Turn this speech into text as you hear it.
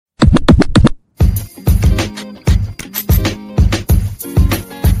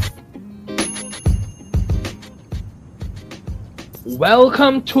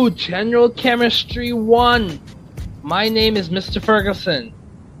Welcome to General Chemistry 1. My name is Mr. Ferguson,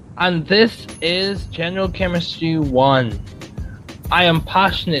 and this is General Chemistry 1. I am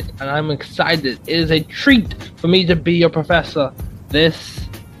passionate and I'm excited. It is a treat for me to be your professor this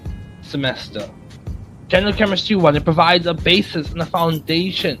semester. General Chemistry 1, it provides a basis and a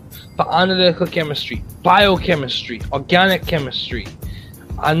foundation for analytical chemistry, biochemistry, organic chemistry,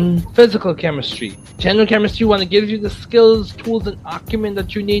 and physical chemistry. General Chemistry 1, it gives you the skills, tools, and acumen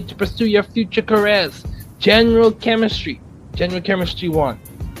that you need to pursue your future careers. General Chemistry 1.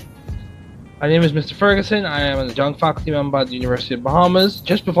 My name is Mr. Ferguson. I am an adjunct faculty member at the University of Bahamas.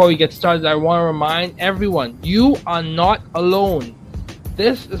 Just before we get started, I want to remind everyone, you are not alone.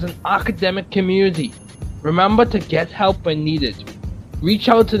 This is an academic community. Remember to get help when needed. Reach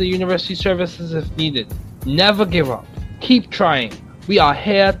out to the university services if needed. Never give up. Keep trying. We are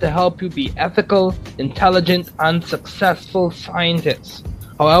here to help you be ethical, intelligent, and successful scientists.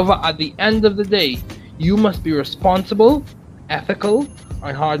 However, at the end of the day, you must be responsible, ethical,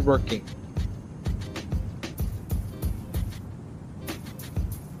 and hardworking.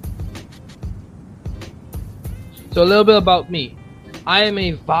 So a little bit about me. I am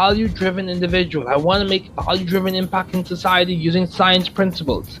a value-driven individual. I want to make a value-driven impact in society using science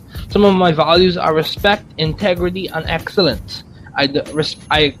principles. Some of my values are respect, integrity, and excellence.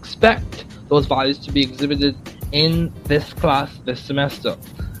 I expect those values to be exhibited in this class this semester.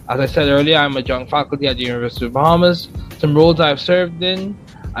 As I said earlier, I'm adjunct faculty at the University of Bahamas. Some roles I've served in: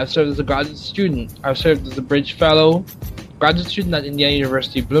 I've served as a graduate student, I've served as a Bridge Fellow, graduate student at Indiana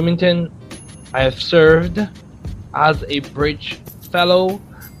University Bloomington. I have served as a Bridge Fellow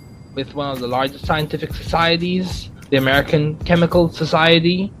with one of the largest scientific societies, the American Chemical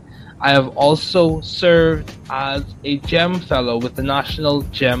Society. I have also served as a GEM Fellow with the National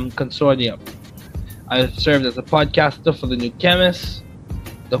GEM Consortium. I have served as a podcaster for The New Chemist,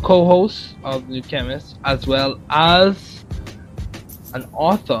 the co-host of The New Chemist, as well as an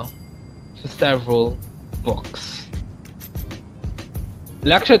author for several books.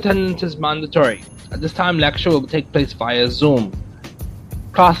 Lecture attendance is mandatory. At this time, lecture will take place via Zoom.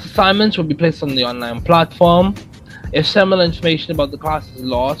 Class assignments will be placed on the online platform. If similar information about the class is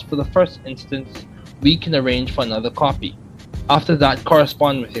lost for the first instance, we can arrange for another copy. After that,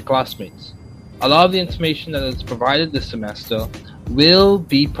 correspond with your classmates. A lot of the information that is provided this semester will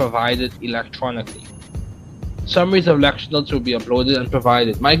be provided electronically. Summaries of lecture notes will be uploaded and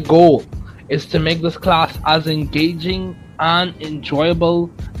provided. My goal is to make this class as engaging and enjoyable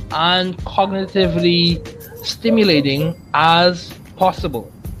and cognitively stimulating as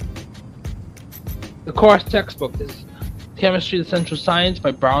possible. The course textbook is Chemistry: The Central Science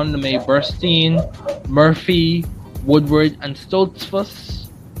by Brown, LeMay, Burstein, Murphy, Woodward, and Stoltzfus.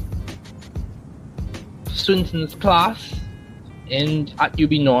 Students in this class at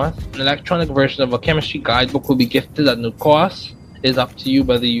UB North, an electronic version of a chemistry guidebook will be gifted at no cost. It is up to you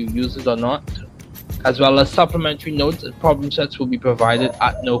whether you use it or not. As well as supplementary notes and problem sets will be provided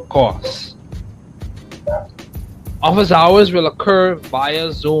at no cost. Office hours will occur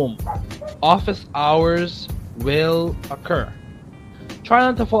via Zoom. Office hours will occur. Try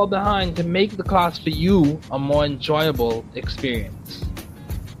not to fall behind to make the class for you a more enjoyable experience.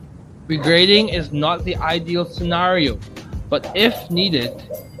 Regrading is not the ideal scenario, but if needed,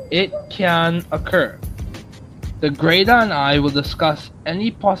 it can occur. The grader and I will discuss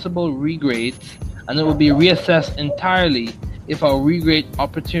any possible regrades, and it will be reassessed entirely if a regrade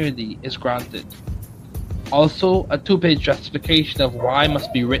opportunity is granted. Also, a 2-page justification of why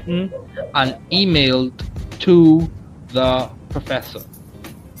must be written and emailed to the professor.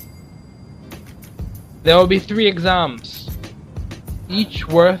 There will be 3 exams, each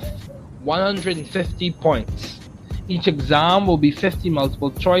worth 150 points. Each exam will be 50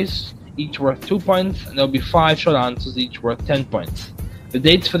 multiple choice, each worth 2 points, and there will be 5 short answers, each worth 10 points. The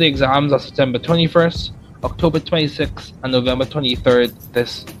dates for the exams are September 21st, October 26th, and November 23rd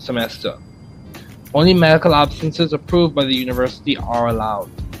this semester. Only medical absences approved by the university are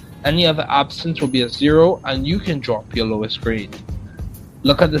allowed. Any other absence will be a 0 and you can drop your lowest grade.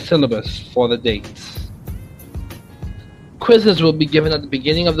 Look at the syllabus for the dates. Quizzes will be given at the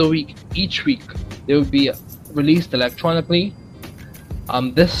beginning of the week. Each week they will be released electronically.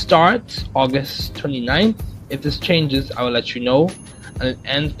 This starts August 29th. If this changes, I will let you know. And it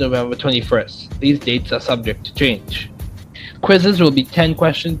ends November 21st. These dates are subject to change. Quizzes will be 10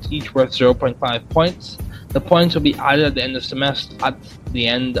 questions, each worth 0.5 points. The points will be added at the end of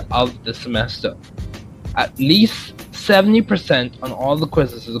the semester. At least 70% on all the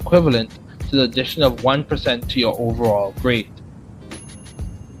quizzes is equivalent to the addition of 1% to your overall grade.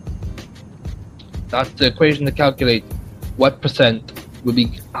 That's the equation to calculate what percent will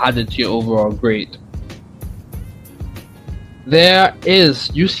be added to your overall grade. There is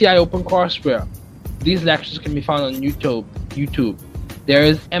UCI OpenCourseWare. These lectures can be found on YouTube. There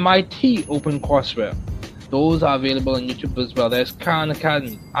is MIT OpenCourseWare. Those are available on YouTube as well. There's Khan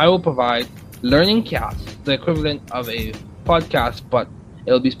Academy. I will provide learning casts, the equivalent of a podcast, but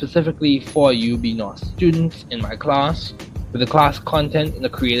it'll be specifically for UB North students in my class, with the class content in a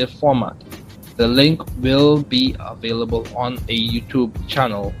creative format. The link will be available on a YouTube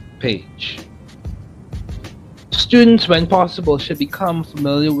channel page. Students, when possible, should become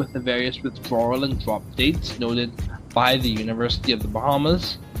familiar with the various withdrawal and drop dates noted by the University of the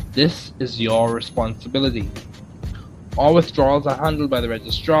Bahamas. This is your responsibility. All withdrawals are handled by the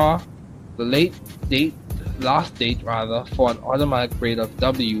registrar. The last date for an automatic grade of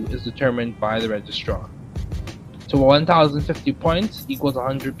W is determined by the registrar. So 1,050 points equals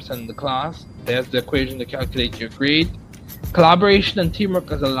 100% of the class. There's the equation to calculate your grade. Collaboration and teamwork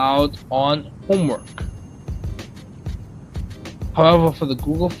is allowed on homework. However, for the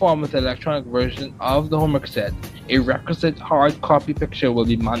Google form with the electronic version of the homework set, a requisite hard copy picture will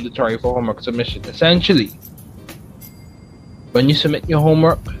be mandatory for homework submission. Essentially, when you submit your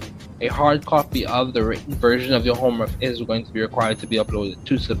homework, a hard copy of the written version of your homework is going to be required to be uploaded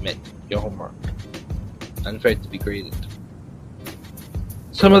to submit your homework and for it to be graded.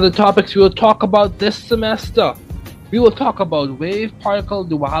 Some of the topics we will talk about this semester. We will talk about wave-particle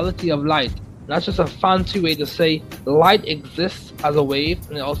duality of light. That's just a fancy way to say light exists as a wave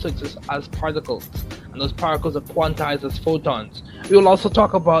and it also exists as particles. And those particles are quantized as photons. We will also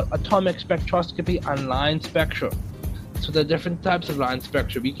talk about atomic spectroscopy and line spectra. So there are different types of line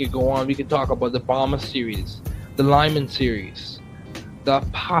spectra. We could go on, we could talk about the Balmer series, the Lyman series, the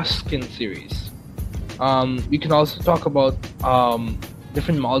Paskin series. We can also talk about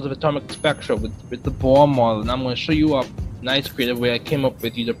different models of atomic spectra with the Bohr model. And I'm going to show you a nice creative way I came up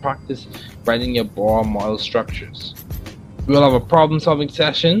with you to practice writing your Bohr model structures. We will have a problem solving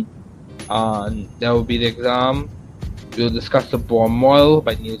session. That will be the exam. We will discuss the Bohr model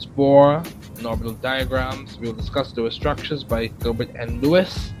by Niels Bohr and orbital diagrams. We will discuss Lewis structures by Gilbert N.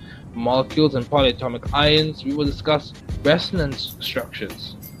 Lewis, molecules and polyatomic ions. We will discuss resonance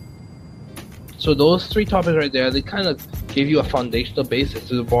structures. So those three topics right there, they kind of give you a foundational basis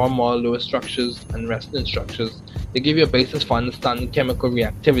to the Bohr model, Lewis structures, and resonance structures. They give you a basis for understanding chemical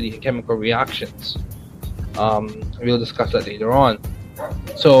reactivity and chemical reactions. We'll discuss that later on.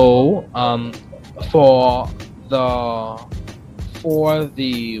 So for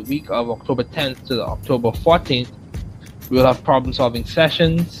the week of October 10th to October 14th, we will have problem solving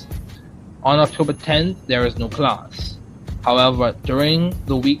sessions. On October 10th, there is no class. However, during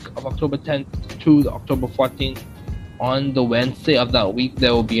the week of October 10th to October 14th, on the Wednesday of that week,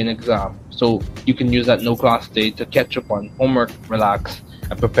 there will be an exam. So you can use that no class day to catch up on homework, relax,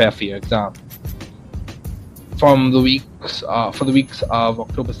 and prepare for your exam. For the weeks of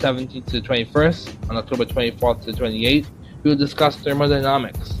October 17th to the 21st, and October 24th to the 28th, we will discuss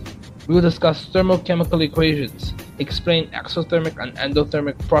thermodynamics. We will discuss thermochemical equations, explain exothermic and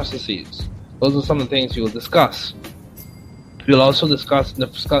endothermic processes. Those are some of the things we will discuss. We will also discuss in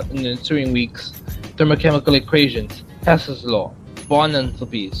the ensuing weeks thermochemical equations, Hess's law, Born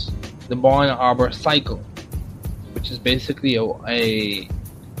enthalpies, the Born-Haber cycle, which is basically a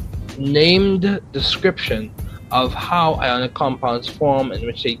named description of how ionic compounds form in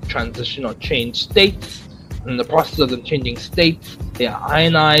which they transition or change states. In the process of them changing states, they are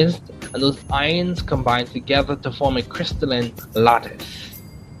ionized, and those ions combine together to form a crystalline lattice.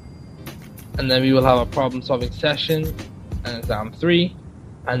 And then we will have a problem-solving session, and exam 3,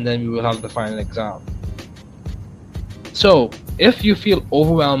 and then we will have the final exam. So, if you feel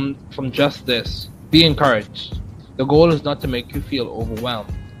overwhelmed from just this, be encouraged. The goal is not to make you feel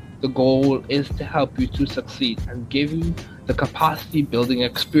overwhelmed. The goal is to help you to succeed and give you the capacity building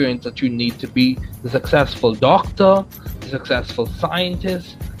experience that you need to be the successful doctor, the successful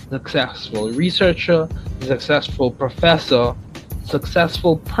scientist, the successful researcher, the successful professor,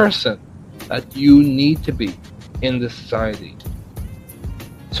 successful person that you need to be in this society.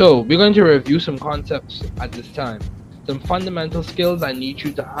 So we're going to review some concepts at this time. Some fundamental skills I need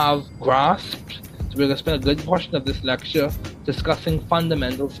you to have grasped. So we're going to spend a good portion of this lecture discussing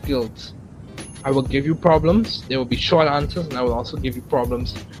fundamental skills. I will give you problems. There will be short answers, and I will also give you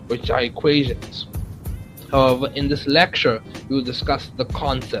problems which are equations. However, in this lecture, we will discuss the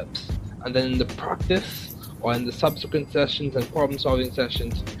concepts, and then in the practice or in the subsequent sessions and problem-solving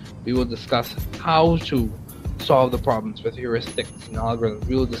sessions, we will discuss how to solve the problems with heuristics and algorithms.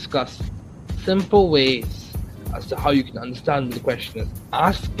 We will discuss simple ways as to how you can understand what the question is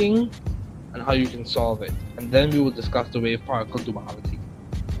asking and how you can solve it. And then we will discuss the wave particle duality.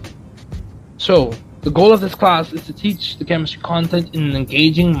 So, the goal of this class is to teach the chemistry content in an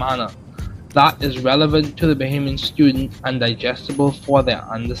engaging manner that is relevant to the Bahamian student and digestible for their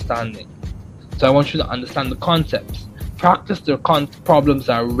understanding. So I want you to understand the concepts, practice the problems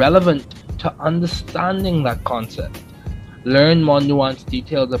that are relevant to understanding that concept, learn more nuanced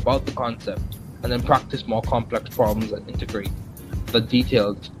details about the concept, and then practice more complex problems that integrate the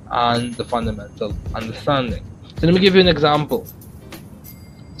details and the fundamental understanding. So let me give you an example.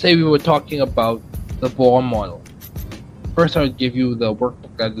 Say we were talking about the Bohr model. First, I would give you the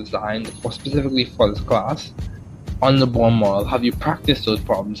workbook that I designed specifically for this class on the Bohr model. Have you practice those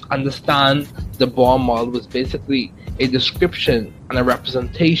problems? Understand the Bohr model was basically a description and a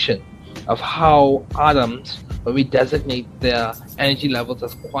representation of how atoms, when we designate their energy levels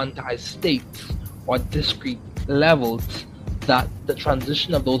as quantized states or discrete levels, that the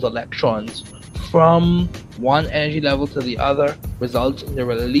transition of those electrons from one energy level to the other results in the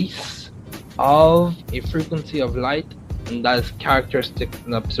release of a frequency of light, and that is characteristic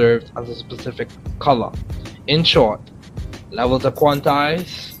and observed as a specific color. In short, levels are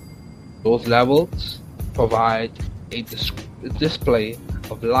quantized. Those levels provide a display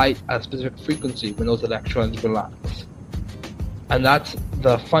of light at a specific frequency when those electrons relax. And that's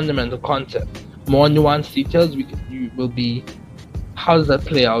the fundamental concept. More nuanced details will be how does that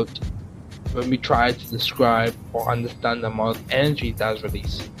play out when we try to describe or understand the amount of energy that is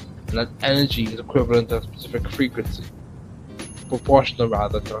released. And that energy is equivalent to a specific frequency, proportional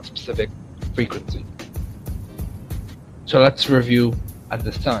rather to a specific frequency. So let's review at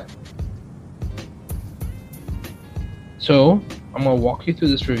this time. So I'm going to walk you through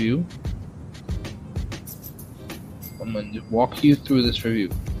this review.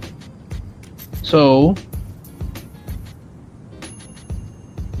 So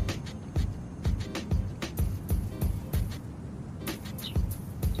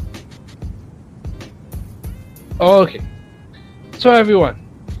okay. So everyone,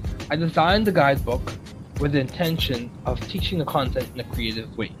 I designed the guidebook with the intention of teaching the content in a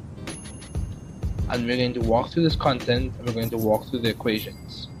creative way. And we're going to walk through this content and we're going to walk through the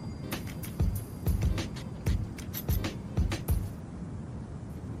equations.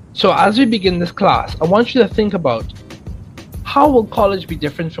 So as we begin this class, I want you to think about how will college be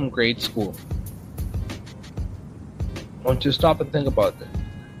different from grade school? I want you to stop and think about this.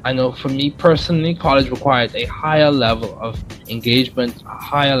 I know for me personally, college required a higher level of engagement, a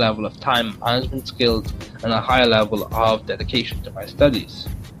higher level of time management skills, and a higher level of dedication to my studies.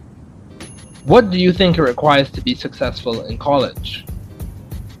 What do you think it requires to be successful in college?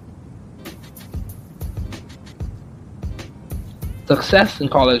 Success in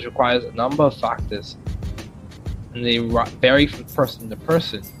college requires a number of factors, and they vary from person to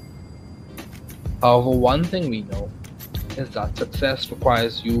person. However, one thing we know is that success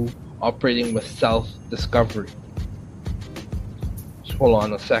requires you operating with self-discovery. Just hold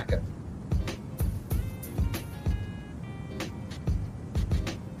on a second.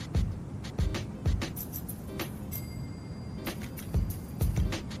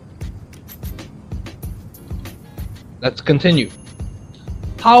 Let's continue.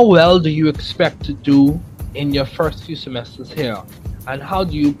 How well do you expect to do in your first few semesters here? And how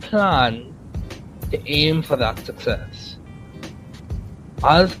do you plan to aim for that success?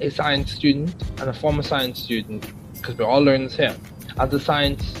 As a science student and a former science student, because we're all learning this here, as a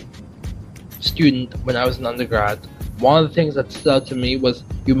science student when I was an undergrad, one of the things that stood out to me was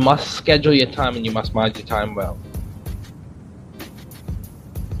you must schedule your time and you must manage your time well.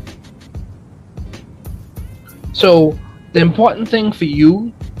 So the important thing for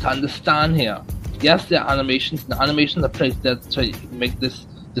you to understand here, yes, there are animations, and the animations are placed there to make this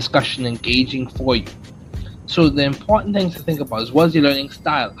discussion engaging for you. So the important things to think about is, what is your learning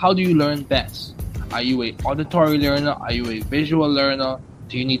style? How do you learn best? Are you an auditory learner? Are you a visual learner?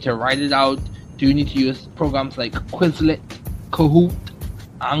 Do you need to write it out? Do you need to use programs like Quizlet, Kahoot,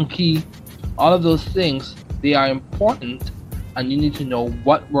 Anki? All of those things, they are important, and you need to know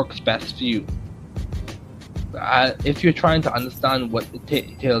what works best for you. If you're trying to understand what it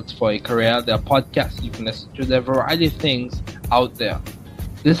entails for a career, there are podcasts you can listen to. There are a variety of things out there.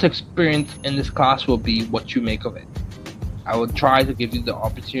 This experience in this class will be what you make of it. I will try to give you the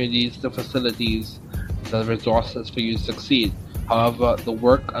opportunities, the facilities, the resources for you to succeed. However, the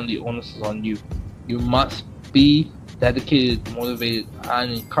work and the onus is on you. You must be dedicated, motivated,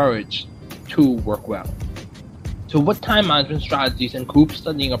 and encouraged to work well. So what time management strategies and group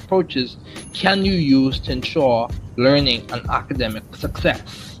studying approaches can you use to ensure learning and academic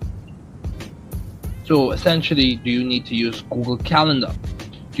success? So essentially, do you need to use Google Calendar?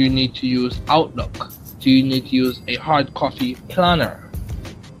 Do you need to use Outlook? Do you need to use a hard copy planner?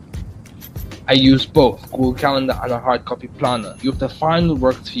 I use both Google Calendar and a hard copy planner. You have to find what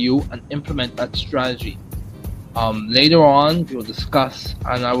works for you and implement that strategy. Later on, we will discuss,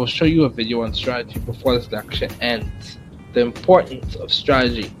 and I will show you a video on strategy before this lecture ends. The importance of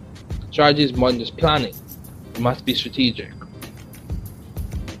strategy. Strategy is more than just planning. It must be strategic.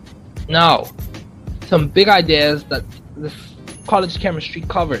 Now, some big ideas that this college chemistry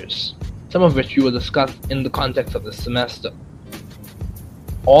covers, some of which we will discuss in the context of this semester.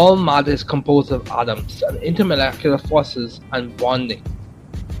 All matter is composed of atoms, and intermolecular forces and bonding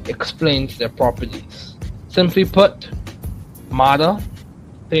explains their properties. Simply put, matter,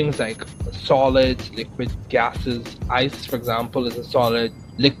 things like solids, liquid, gases, ice for example is a solid,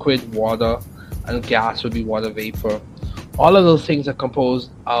 liquid, water, and gas would be water vapor. All of those things are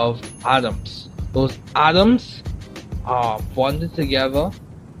composed of atoms. Those atoms are bonded together,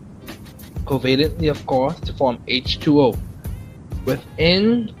 covalently of course, to form H2O.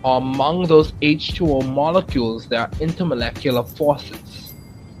 Within or among those H2O molecules, there are intermolecular forces,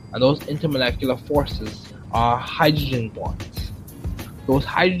 and those intermolecular forces are hydrogen bonds. Those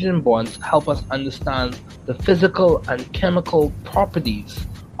hydrogen bonds help us understand the physical and chemical properties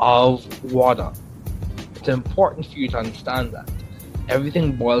of water. It's important for you to understand that.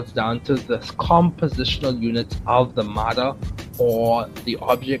 Everything boils down to the compositional units of the matter or the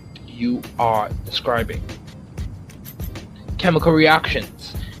object you are describing. Chemical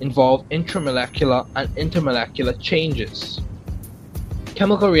reactions involve intramolecular and intermolecular changes.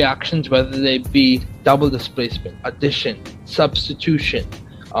 Chemical reactions, whether they be double displacement, addition, substitution,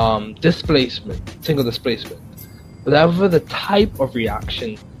 displacement, single displacement, whatever the type of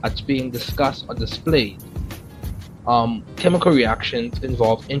reaction that's being discussed or displayed, chemical reactions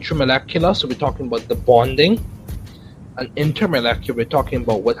involve intramolecular, so we're talking about the bonding, and intermolecular, we're talking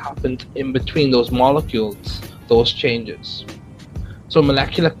about what happens in between those molecules, those changes. So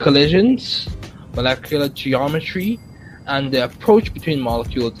molecular collisions, molecular geometry, and the approach between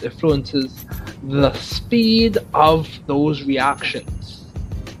molecules influences the speed of those reactions.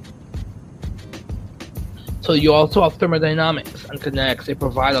 So you also have thermodynamics and kinetics. They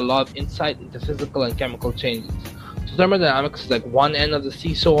provide a lot of insight into physical and chemical changes. So thermodynamics is like one end of the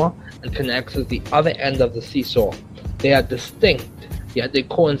seesaw, and kinetics is the other end of the seesaw. They are distinct, yet they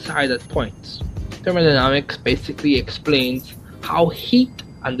coincide at points. Thermodynamics basically explains how heat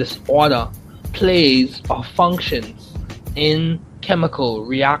and disorder plays or functions in chemical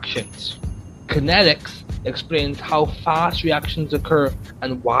reactions. Kinetics explains how fast reactions occur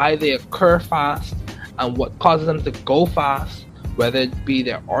and why they occur fast and what causes them to go fast, whether it be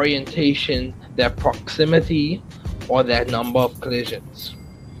their orientation, their proximity, or their number of collisions.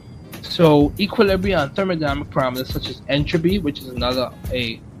 So equilibrium and thermodynamic parameters such as entropy, which is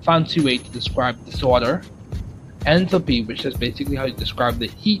a fancy way to describe disorder, enthalpy, which is basically how you describe the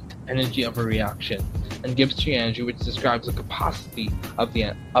heat energy of a reaction, and Gibbs free energy, which describes the capacity of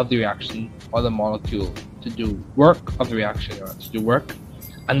the reaction or the molecule to do work of the reaction, or to do work.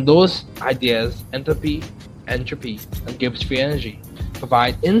 And those ideas, enthalpy, entropy, and Gibbs free energy,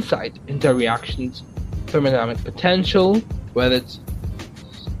 provide insight into a reaction's thermodynamic potential, whether it's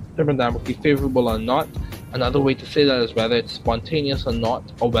thermodynamically favorable or not. Another way to say that is whether it's spontaneous or not,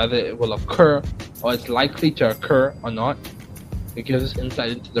 or whether it will occur, or it's likely to occur or not. It gives us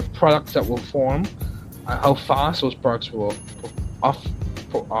insight into the products that will form, and how fast those products will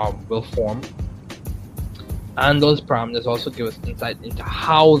form. And those parameters also give us insight into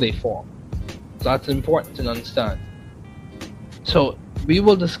how they form. So that's important to understand. So we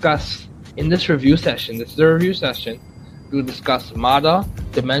will discuss in this review session, we will discuss matter,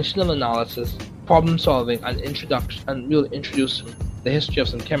 dimensional analysis, problem solving, and introduction, and we'll introduce the history of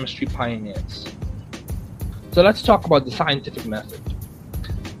some chemistry pioneers. So let's talk about the scientific method.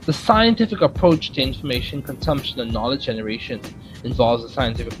 The scientific approach to information consumption and knowledge generation involves the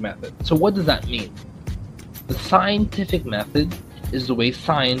scientific method. So what does that mean? The scientific method is the way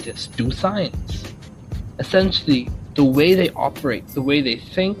scientists do science. Essentially, the way they operate, the way they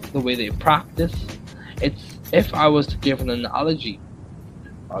think, the way they practice. If I was to give an analogy,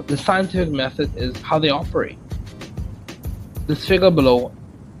 the scientific method is how they operate. This figure below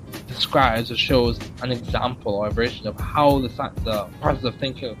describes or shows an example or a version of how the process of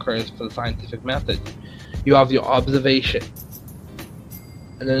thinking occurs for the scientific method. You have your observation,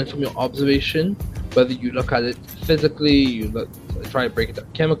 and then from your observation, whether you look at it physically, try to break it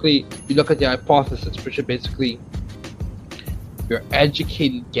down chemically, you look at the hypothesis, which are basically your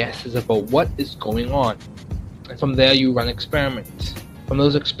educated guesses about what is going on. And from there you run experiments. From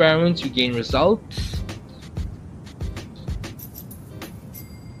those experiments you gain results.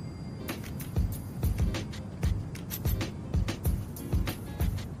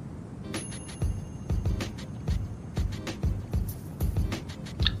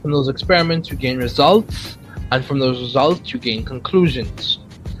 From those experiments, you gain results, and from those results, you gain conclusions.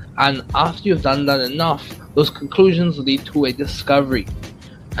 And after you've done that enough, those conclusions lead to a discovery.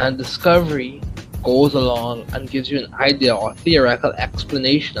 And discovery goes along and gives you an idea or theoretical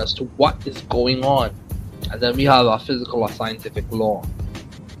explanation as to what is going on. And then we have our physical or scientific law.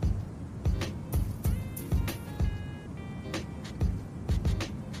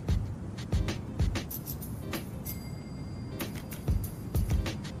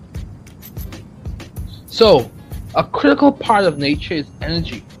 So, a critical part of nature is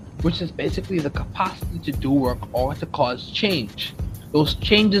energy, which is basically the capacity to do work or to cause change. Those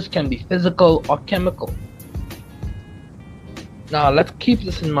changes can be physical or chemical. Now, let's keep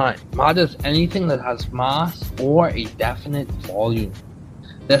this in mind. Matter is anything that has mass or a definite volume.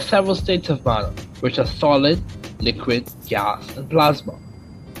 There are several states of matter, which are solid, liquid, gas, and plasma.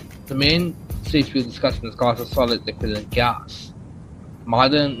 The main states we'll discuss in this class are solid, liquid, and gas.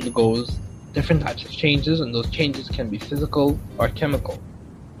 Matter undergoes different types of changes, and those changes can be physical or chemical.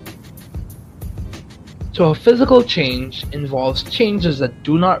 So a physical change involves changes that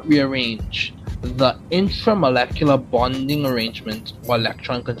do not rearrange the intramolecular bonding arrangement or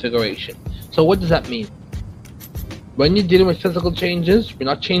electron configuration. So what does that mean? When you're dealing with physical changes, we're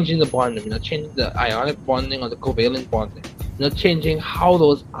not changing the bonding, we're not changing the ionic bonding or the covalent bonding. We're not changing how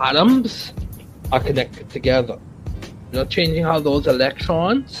those atoms are connected together. We're not changing how those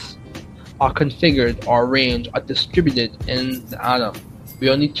electrons are configured or arranged or distributed in the atom.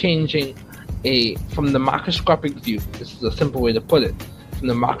 We're only changing from the macroscopic view. This is a simple way to put it. From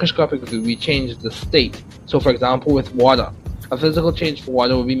the macroscopic view, we change the state. So for example, with water, a physical change for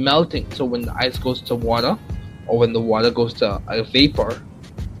water will be melting. So when the ice goes to water, or when the water goes to a vapor,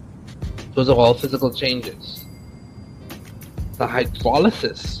 those are all physical changes. The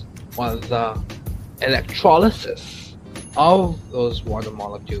hydrolysis or the electrolysis of those water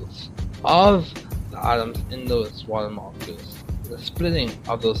molecules, of the atoms in those water molecules, the splitting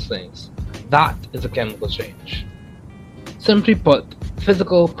of those things, that is a chemical change. Simply put,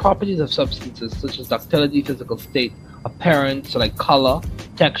 physical properties of substances such as ductility, physical state, appearance, so like color,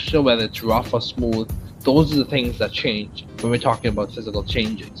 texture, whether it's rough or smooth, those are the things that change when we're talking about physical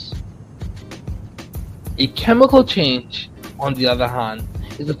changes. A chemical change, on the other hand,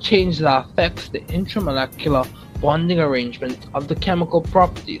 is a change that affects the intramolecular bonding arrangement of the chemical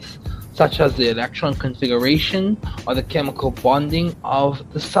properties, such as the electron configuration or the chemical bonding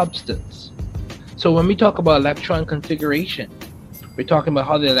of the substance. So when we talk about electron configuration, we're talking about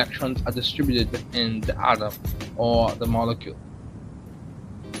how the electrons are distributed within the atom or the molecule.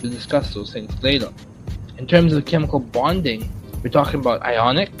 We'll discuss those things later. In terms of chemical bonding, we're talking about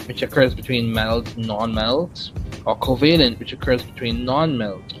ionic, which occurs between metals and non-metals, or covalent, which occurs between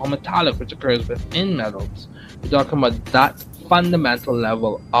non-metals, or metallic, which occurs within metals. We're talking about that fundamental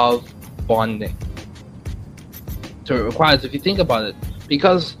level of bonding. So it requires, if you think about it,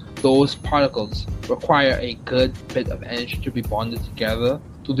 because those particles require a good bit of energy to be bonded together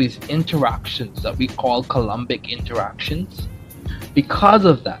through these interactions that we call Coulombic interactions. Because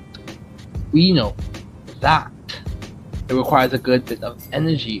of that, we know that it requires a good bit of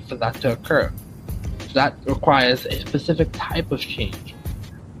energy for that to occur. So that requires a specific type of change,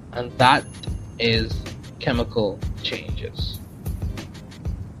 and that is chemical changes.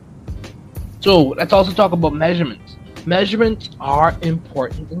 So let's also talk about measurements. Measurements are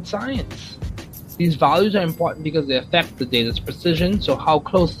important in science. These values are important because they affect the data's precision, so how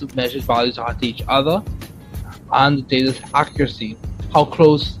close the measured values are to each other, and the data's accuracy, how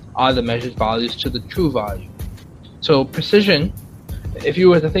close are the measured values to the true value. So precision, if you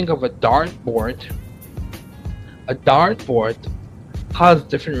were to think of a dartboard has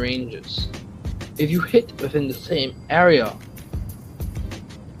different ranges. If you hit within the same area,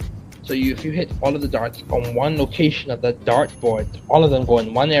 so if you hit all of the darts on one location of the dartboard, all of them go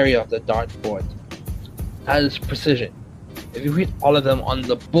in one area of the dartboard, that is precision. If you hit all of them on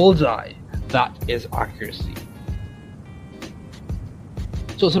the bullseye, that is accuracy.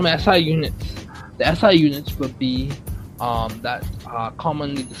 So some SI units. The SI units would be that are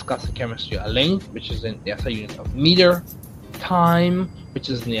commonly discussed in chemistry: a length, which is in the SI unit of meter; time, which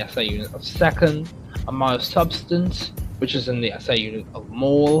is in the SI unit of second; amount of substance, which is in the SI unit of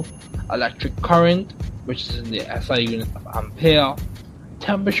mole; electric current, which is in the SI unit of ampere;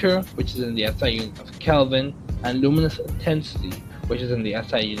 temperature, which is in the SI unit of Kelvin; and luminous intensity, which is in the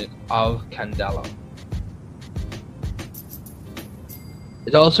SI unit of candela.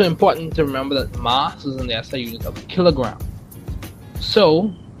 It's also important to remember that mass is in the SI unit of kilogram.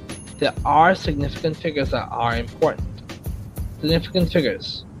 So there are significant figures that are important. Significant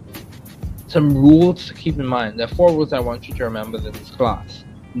figures. Some rules to keep in mind. There are 4 rules I want you to remember in this class.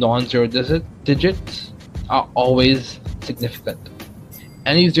 non-zero digits are always significant.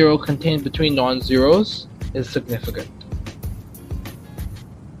 Any zero contained between non-zeros is significant.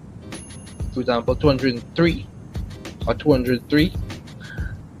 For example, 203 or 203,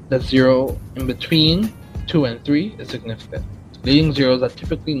 the zero in between 2 and 3 is significant. Leading zeros are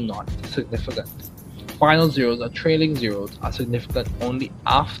typically not significant. Final zeros or trailing zeros are significant only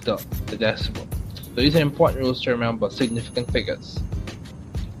after the decimal. So these are important rules to remember, significant figures.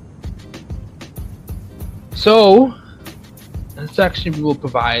 So, in this section we will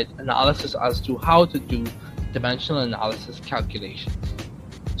provide analysis as to how to do dimensional analysis calculations.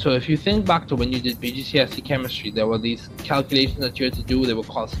 So if you think back to when you did BGCSE chemistry, there were these calculations that you had to do. They were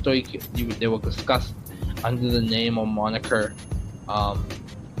called they were discussed under the name or moniker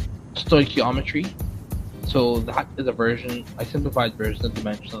stoichiometry. So that is a simplified version of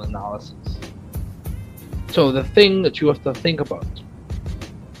dimensional analysis. So the thing that you have to think about,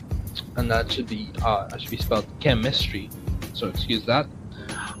 and that should be spelled chemistry, so excuse that.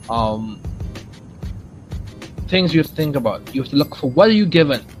 Things you have to think about. You have to look for what are you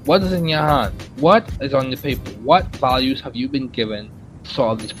given, what is in your hand, what is on the paper, what values have you been given to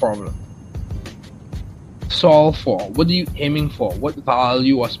solve this problem. Solve for, what are you aiming for, what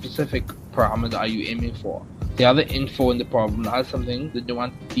value or specific parameter are you aiming for. The other info in the problem, that is something that you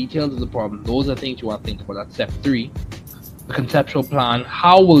want details of the problem. Those are things you want to think about. That's step 3. The conceptual plan,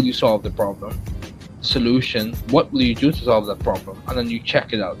 how will you solve the problem? Solution, what will you do to solve that problem? And then you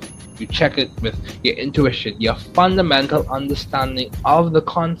check it out. You check it with your intuition, your fundamental understanding of the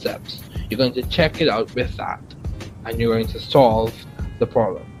concepts. You're going to check it out with that, and you're going to solve the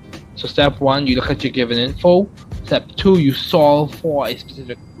problem. So step 1, you look at your given info. Step 2, you solve for a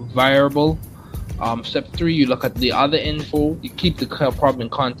specific variable. Step 3, you look at the other info. You keep the problem in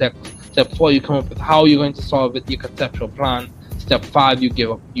context. Step 4, you come up with how you're going to solve it, your conceptual plan. Step 5, you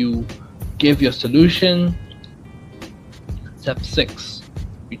give your solution. Step 6,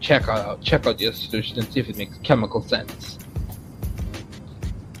 you check out your solution and see if it makes chemical sense.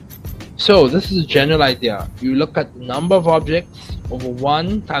 So this is a general idea. You look at the number of objects over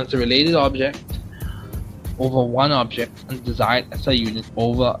 1 times the related object over 1 object and decide SI unit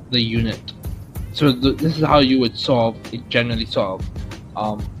over the unit. So this is how you would generally solve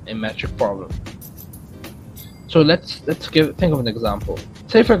a metric problem. So let's think of an example.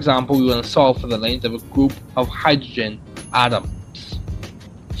 Say for example we want to solve for the length of a group of hydrogen atoms.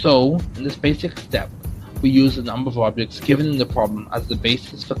 So, in this basic step, we use the number of objects given in the problem as the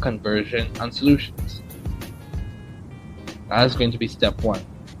basis for conversion and solutions. That is going to be step 1.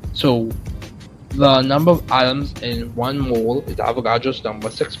 So, the number of atoms in 1 mole is Avogadro's number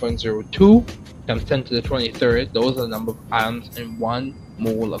 6.02 times 10 to the 23rd. Those are the number of atoms in 1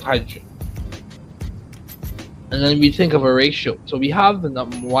 mole of hydrogen. And then we think of a ratio. So we have the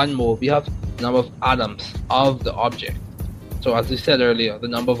 1 mole, we have the number of atoms of the object. So as we said earlier, the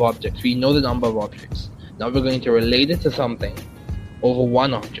number of objects, we know the number of objects. Now we're going to relate it to something over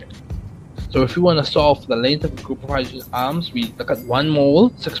 1 object. So if we want to solve for the length of a group of hydrogen atoms, we look at 1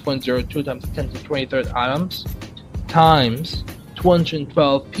 mole, 6.02 times 10 to the 23rd atoms, times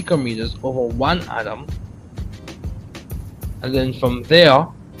 212 picometers over 1 atom. And then from there,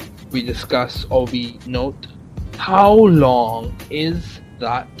 we discuss or we note how long is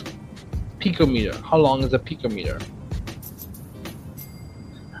that picometer? How long is a picometer?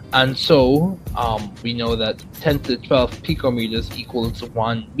 And so we know that 10 to the 12 picometers equals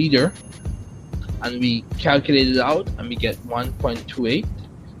 1 meter, and we calculate it out and we get 1.28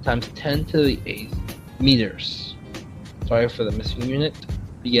 times 10 to the 8 meters. Sorry for the missing unit.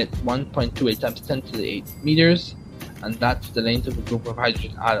 We get 1.28 times 10 to the 8 meters, and that's the length of a group of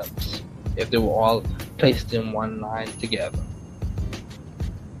hydrogen atoms if they were all placed in one line together.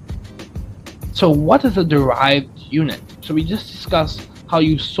 So what is a derived unit? So we just discussed how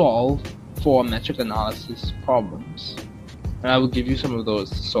you solve for metric analysis problems, and I will give you some of those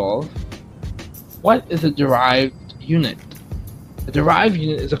to solve. What is a derived unit? A derived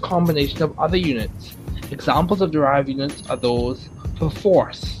unit is a combination of other units. Examples of derived units are those for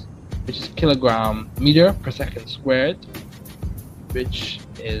force, which is kilogram meter per second squared, which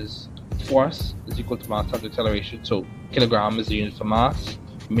is force is equal to mass times acceleration. So kilogram is the unit for mass,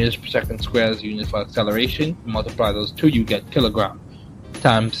 meters per second squared is the unit for acceleration. You multiply those two, you get kilogram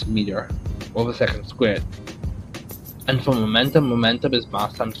times meter over second squared. And for momentum is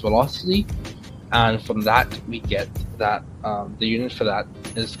mass times velocity, and from that we get that the unit for that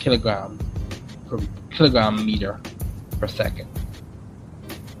is kilogram meter per second.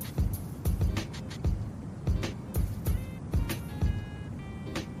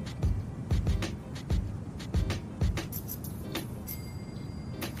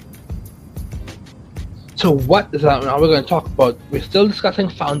 So what is that? Now we're going to talk about, we're still discussing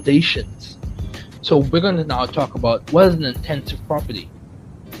foundations. So we're going to now talk about what is an intensive property.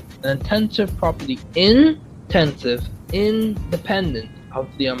 An intensive property, intensive, independent of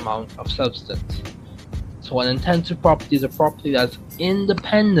the amount of substance. So an intensive property is a property that's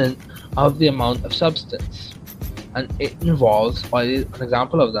independent of the amount of substance. And it involves, an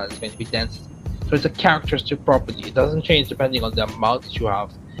example of that is going to be density. So it's a characteristic property. It doesn't change depending on the amount that you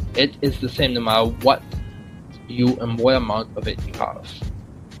have. It is the same no matter what amount of it you have.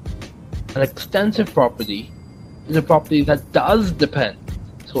 An extensive property is a property that does depend.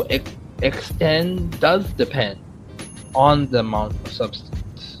 So extend does depend on the amount of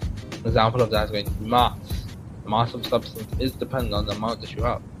substance. An example of that is going to be mass. The mass of substance is dependent on the amount that you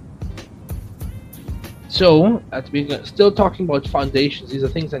have. So, as we're still talking about foundations, these are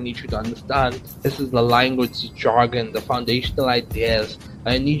things I need you to understand. This is the language, the jargon, the foundational ideas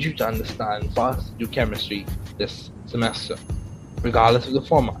I need you to understand for us to do chemistry this semester. Regardless of the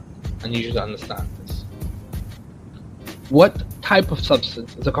format, I need you to understand this. What type of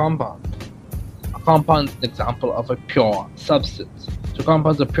substance is a compound? A compound is an example of a pure substance. So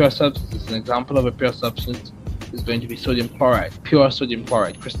compounds of pure substances, an example of a pure substance is going to be sodium chloride, pure sodium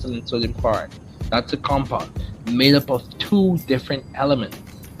chloride, crystalline sodium chloride. That's a compound made up of two different elements,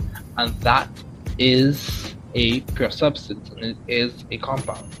 and that is a pure substance, and it is a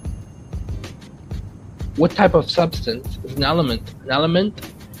compound. What type of substance is an element? An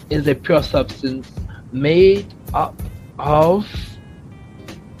element is a pure substance made up of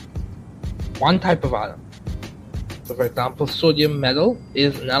one type of atom. So for example, sodium metal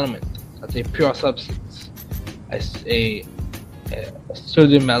is an element. That's a pure substance. A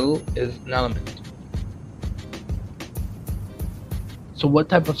sodium metal is an element. So what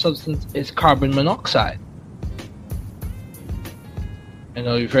type of substance is carbon monoxide? I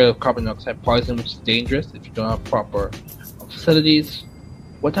know you've heard of carbon monoxide poison, which is dangerous if you don't have proper facilities.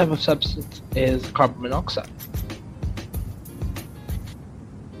 What type of substance is carbon monoxide?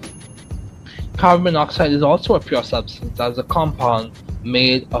 Carbon monoxide is also a pure substance as a compound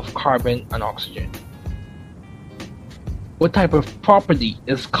made of carbon and oxygen. What type of property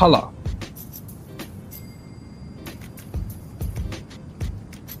is color?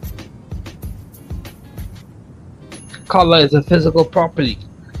 Color is a physical property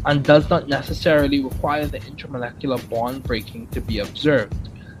and does not necessarily require the intermolecular bond breaking to be observed,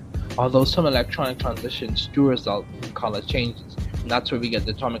 although some electronic transitions do result in color changes, and that's where we get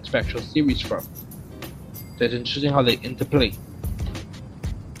the atomic spectral series from. So it's interesting how they interplay.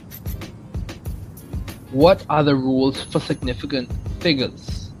 What are the rules for significant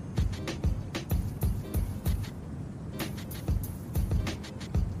figures?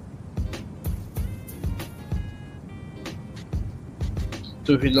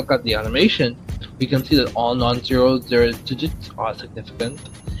 So if we look at the animation, we can see that all non-zero digits are significant,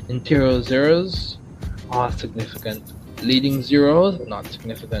 interior zeros are significant, leading zeros are not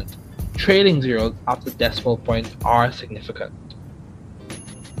significant, trailing zeros after decimal point are significant.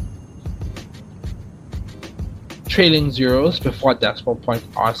 Trailing zeros before decimal point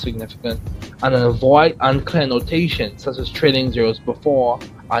are significant, and avoid unclear notation such as trailing zeros before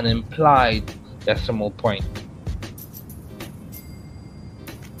an implied decimal point.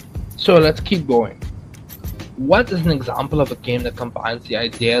 So let's keep going. What is an example of a game that combines the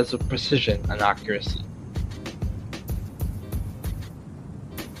ideas of precision and accuracy?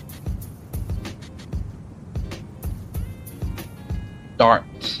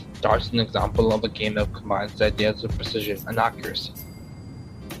 Darts. Darts is an example of a game that combines the ideas of precision and accuracy.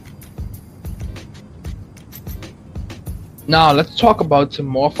 Now let's talk about some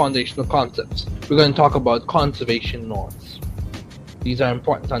more foundational concepts. We're going to talk about conservation laws. These are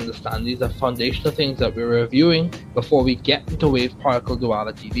important to understand. These are foundational things that we're reviewing before we get into wave-particle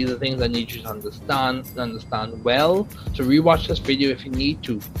duality. These are things I need you to understand well. So rewatch this video if you need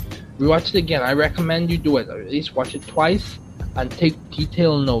to. Rewatch it again. I recommend you do it. Or at least watch it twice and take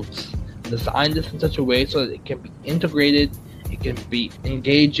detailed notes. Design this in such a way so that it can be integrated, it can be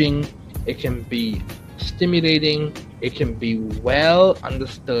engaging, it can be stimulating, it can be well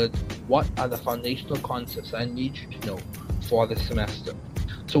understood. What are the foundational concepts I need you to know for this semester?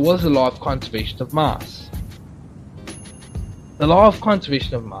 So what is the law of conservation of mass? The law of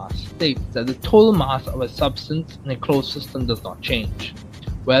conservation of mass states that the total mass of a substance in a closed system does not change,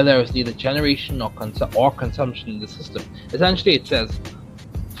 where there is neither generation or consumption in the system. Essentially it says,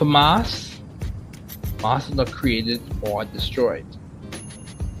 for mass is not created or destroyed.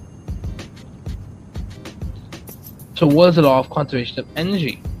 So what is the law of conservation of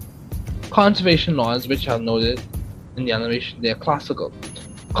energy? Conservation laws, which are noted in the animation, they are classical.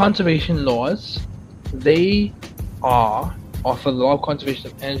 Conservation laws they are, or for the law of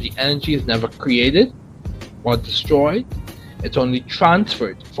conservation of energy, energy is never created or destroyed. It's only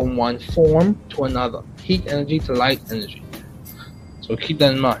transferred from one form to another. Heat energy to light energy. So keep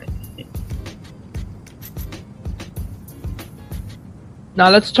that in mind. Now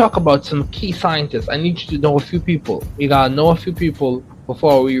let's talk about some key scientists. I need you to know a few people. We gotta know a few people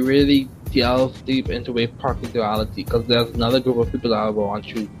before we really delve deep into wave particle duality, because there's another group of people that I want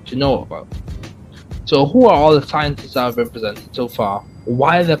you to know about. So who are all the scientists that have been presented so far?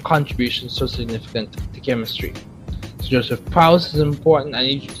 Why are their contributions so significant to chemistry? So Joseph Proust is important, I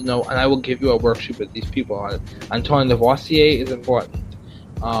need you to know, and I will give you a worksheet with these people. Antoine Lavoisier is important.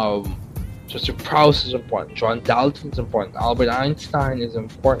 Joseph Proust is important. John Dalton is important. Albert Einstein is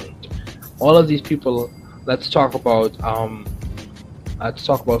important. All of these people. Let's talk about,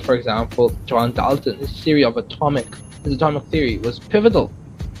 for example, John Dalton. His atomic theory was pivotal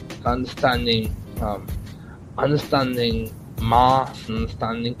to understanding mass and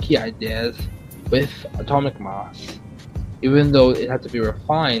understanding key ideas with atomic mass. Even though it had to be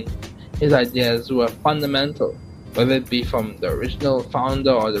refined, his ideas were fundamental, whether it be from the original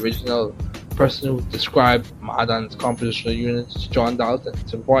founder or the original person who described matter and its compositional units, John Dalton.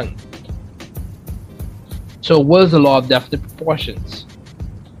 It's important. So what is the law of definite proportions?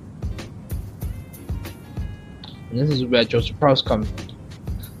 And this is where Joseph Proust comes in.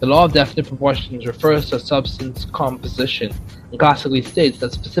 The law of definite proportions refers to substance composition and classically states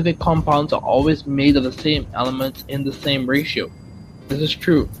that specific compounds are always made of the same elements in the same ratio. This is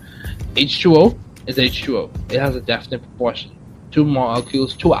true. H2O is H2O. It has a definite proportion. Two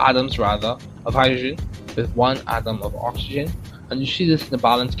atoms of hydrogen with one atom of oxygen. And you see this in the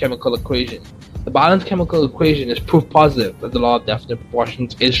balanced chemical equation. The balanced chemical equation is proof positive that the law of definite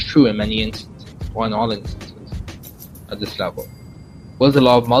proportions is true in many instances, or in all instances, at this level. What is the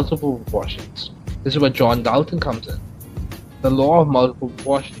law of multiple proportions? This is where John Dalton comes in. The law of multiple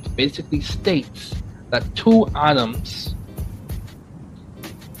proportions basically states that two atoms,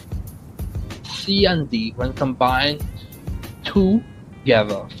 C and D, when combined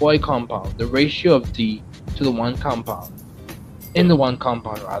together for a compound, the ratio of D to the one compound, in the one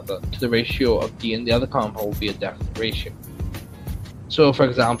compound to the ratio of D in the other compound will be a definite ratio. So for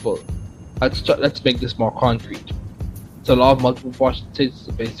example, let's make this more concrete. So law of multiple proportions is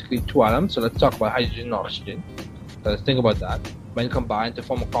basically two atoms. So let's talk about hydrogen and oxygen. So let's think about that. When combined to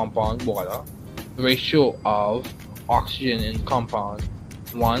form a compound, water, the ratio of oxygen in compound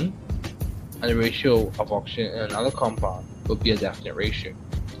 1 and the ratio of oxygen in another compound will be a definite ratio.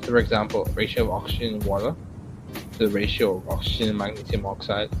 So for example, ratio of oxygen in water to the ratio of oxygen and magnesium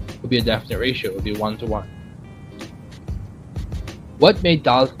oxide will be a definite ratio. It will be 1 to 1. What made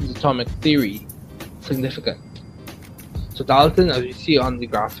Dalton's atomic theory significant? So Dalton, as you see on the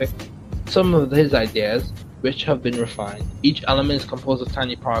graphic, some of his ideas which have been refined. Each element is composed of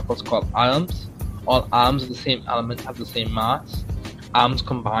tiny particles called atoms. All atoms of the same element have the same mass. Atoms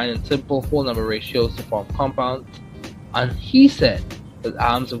combine in simple whole number ratios to form compounds. And he said that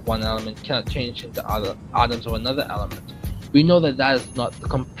atoms of one element cannot change into other atoms of another element. We know that that is not the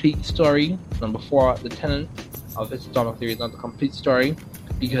complete story. Number 4, the tenet of his atomic theory is not the complete story,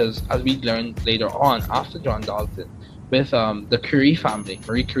 because as we learned later on after John Dalton, with the Curie family,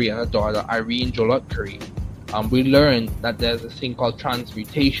 Marie Curie and her daughter Irene Joliot Curie, we learned that there's this thing called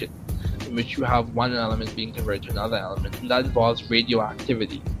transmutation, in which you have one element being converted to another element, and that involves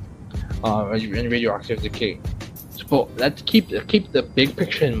radioactivity and radioactive decay. So let's keep the big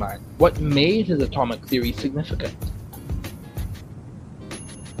picture in mind. What made his atomic theory significant?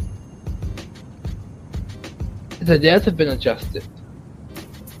 His ideas have been adjusted,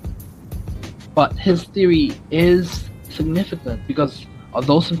 but his theory is significant because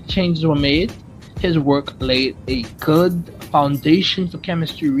although some changes were made, his work laid a good foundation for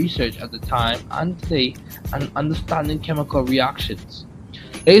chemistry research at the time and today, and understanding chemical reactions.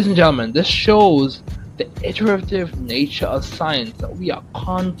 Ladies and gentlemen, this shows the iterative nature of science, that we are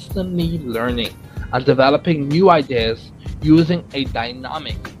constantly learning and developing new ideas using a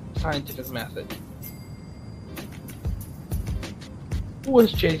dynamic scientific method. Who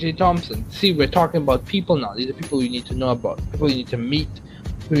is J.J. Thomson? See, we're talking about people now. These are people you need to know about, people you need to meet,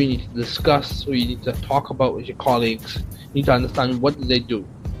 who you need to discuss, who you need to talk about with your colleagues. You need to understand what did they do.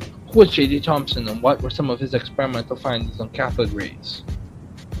 Who was J.J. Thomson, and what were some of his experimental findings on cathode rays?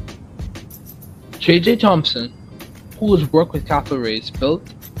 J.J. Thomson, whose work with cathode rays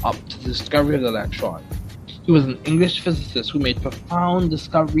built up to the discovery of the electron. He was an English physicist who made profound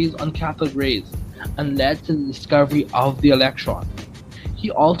discoveries on cathode rays and led to the discovery of the electron. He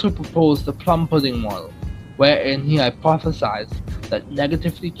also proposed the plum pudding model, wherein he hypothesized that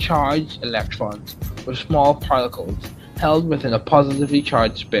negatively charged electrons were small particles held within a positively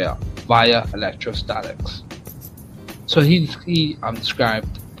charged pair via electrostatics. So he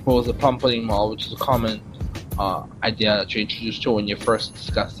proposed the pump-pulling model, which is a common idea that you're introduced to when you're first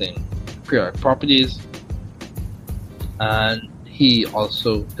discussing periodic properties. And his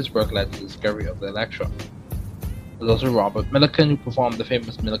work led to the discovery of the electron. There's also Robert Millikan, who performed the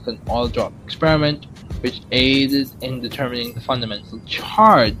famous Millikan oil drop experiment, which aided in determining the fundamental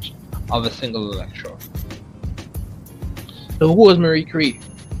charge of a single electron. So who was Marie Curie?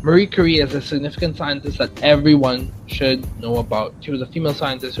 Marie Curie is a significant scientist that everyone should know about. She was a female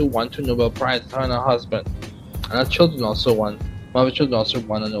scientist who won 2 Nobel Prizes, her and her husband. And one of her children also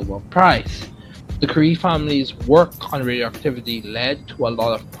won a Nobel Prize. The Curie family's work on radioactivity led to a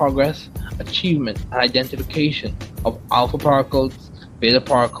lot of progress, achievement, and identification of alpha particles, beta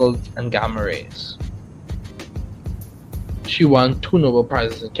particles, and gamma rays. She won 2 Nobel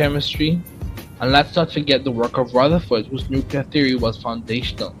Prizes in chemistry. And let's not forget the work of Rutherford, whose nuclear theory was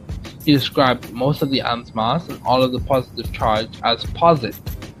foundational. He described most of the atom's mass and all of the positive charge as posit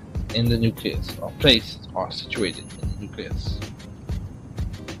in the nucleus, or placed or situated in the nucleus.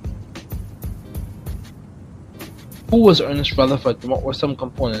 Who was Ernest Rutherford, and what were some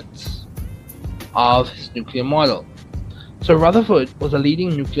components of his nuclear model? So Rutherford was a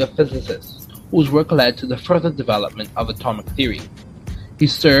leading nuclear physicist whose work led to the further development of atomic theory. He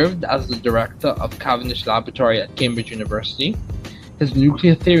served as the director of Cavendish Laboratory at Cambridge University. His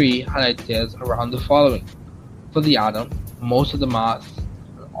nuclear theory had ideas around the following. For the atom, most of the mass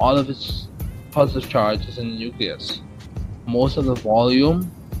and all of its positive charge is in the nucleus. Most of the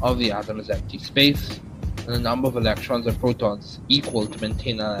volume of the atom is empty space, and the number of electrons and protons is equal to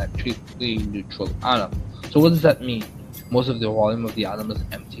maintain an electrically neutral atom. So what does that mean? Most of the volume of the atom is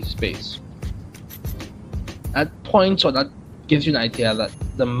empty space. That gives you an idea that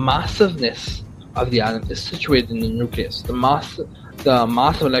the massiveness of the atom is situated in the nucleus. The mass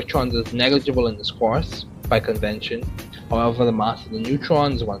of electrons is negligible in this course by convention. However, the mass of the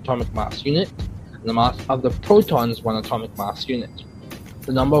neutron is 1 atomic mass unit, and the mass of the proton is 1 atomic mass unit.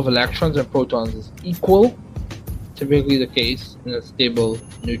 The number of electrons and protons is equal, typically the case in a stable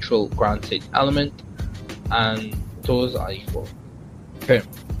neutral ground state element, and those are equal. Okay,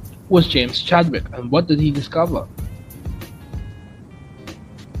 who was James Chadwick, and what did he discover?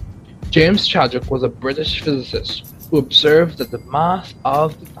 James Chadwick was a British physicist who observed that the mass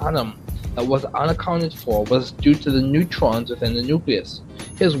of the atom that was unaccounted for was due to the neutrons within the nucleus.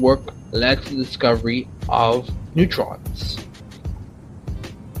 His work led to the discovery of neutrons.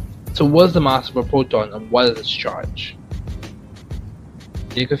 So what is the mass of a proton and what is its charge?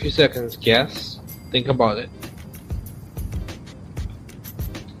 Take a few seconds, guess, think about it.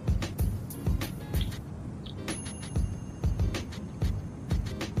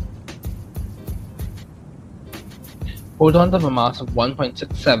 Protons have a mass of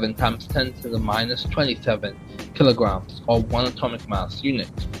 1.67 times 10 to the minus 27 kilograms, or 1 atomic mass unit.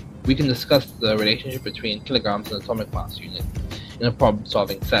 We can discuss the relationship between kilograms and atomic mass unit in a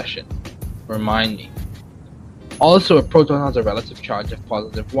problem-solving session. Remind me. Also, a proton has a relative charge of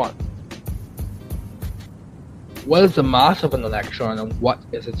positive 1. What is the mass of an electron and what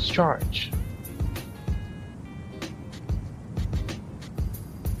is its charge?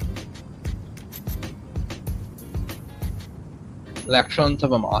 Electrons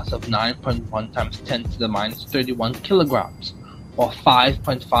have a mass of 9.1 times 10 to the minus 31 kilograms, or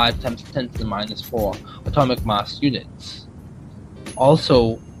 5.5 times 10 to the minus 4 atomic mass units.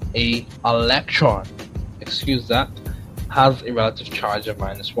 Also, a electron, has a relative charge of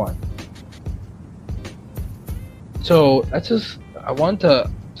minus 1. So I want to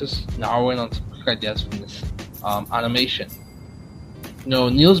just narrow in on some quick ideas from this animation.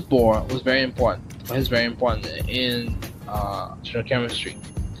 Niels Bohr was very important in general chemistry.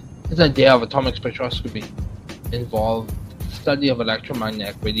 His idea of atomic spectroscopy involved the study of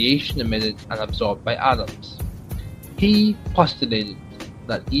electromagnetic radiation emitted and absorbed by atoms. He postulated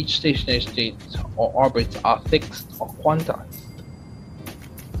that each stationary state or orbits are fixed or quantized.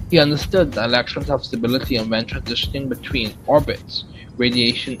 He understood that electrons have stability, and when transitioning between orbits,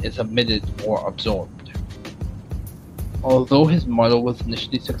 radiation is emitted or absorbed. Although his model was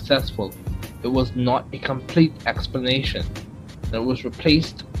initially successful, it was not a complete explanation, and it was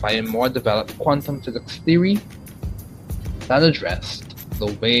replaced by a more developed quantum physics theory that addressed the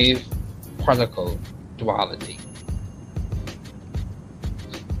wave-particle duality.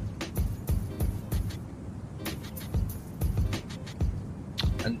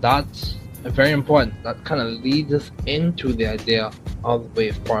 And that's very important. That kind of leads us into the idea of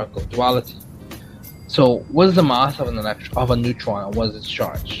wave-particle duality. So, what is the mass of a neutron, and what is its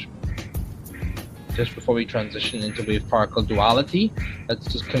charge? just before we transition into wave-particle duality,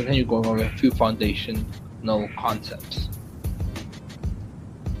 let's just continue going over a few foundational concepts.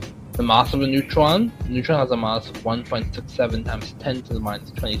 The mass of a neutron. The neutron has a mass of 1.67 times 10 to the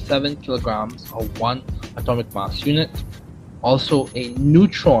minus 27 kilograms, or 1 atomic mass unit. Also, a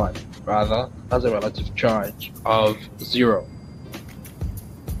neutron, has a relative charge of 0.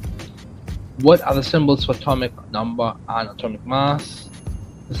 What are the symbols for atomic number and atomic mass?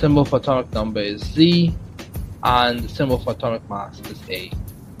 The symbol for atomic number is Z, and the symbol for atomic mass is A.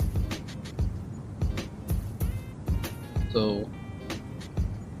 So,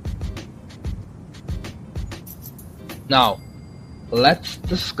 now, let's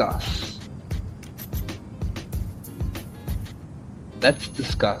discuss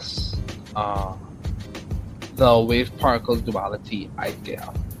the wave-particle duality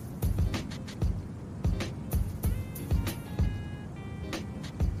idea.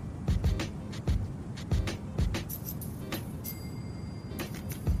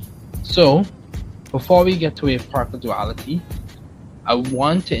 So, before we get to wave-particle duality, I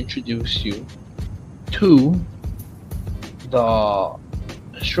want to introduce you to the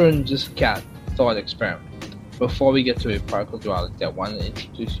Schrodinger's cat thought experiment. Before we get to wave-particle duality, I want to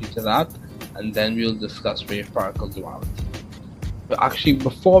introduce you to that, and then we'll discuss wave-particle duality. But actually,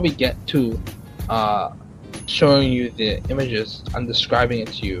 before we get to showing you the images and describing it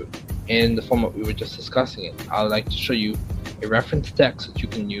to you in the format we were just discussing it, I'd like to show you a reference text that you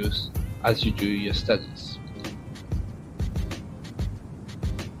can use as you do your studies.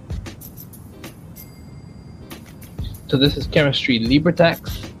 So this is Chemistry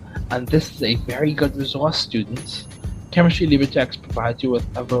LibreText, and this is a very good resource, students. Chemistry LibreText provides you with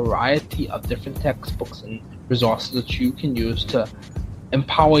a variety of different textbooks and resources that you can use to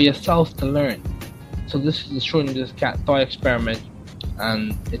empower yourself to learn. So this is the Schrodinger's cat thought experiment,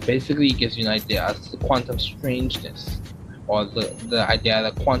 and it basically gives you an idea as to quantum strangeness, or the idea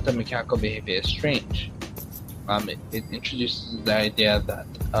that quantum mechanical behavior is strange. It introduces the idea that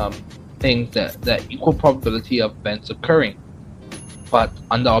things that equal probability of events occurring, but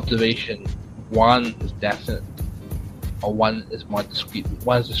under observation, one is definite, or one is more discrete.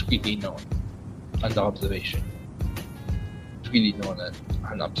 One is discretely known under observation, discretely known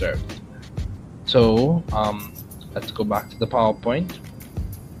and observed. So let's go back to the PowerPoint.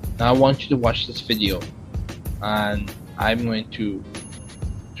 Now I want you to watch this video, and I'm going to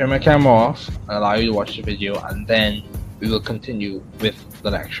turn my camera off and allow you to watch the video, and then we will continue with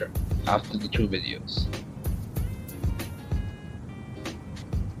the lecture after the 2 videos.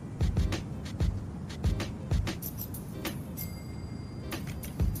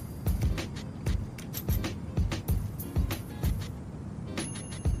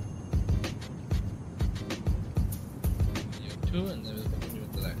 Video 2, and then we'll continue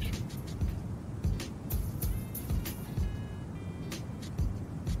with the lecture.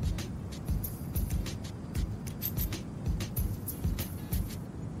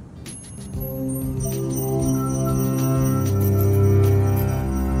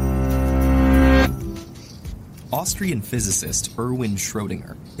 Austrian physicist Erwin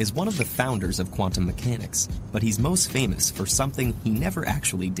Schrödinger is one of the founders of quantum mechanics, but he's most famous for something he never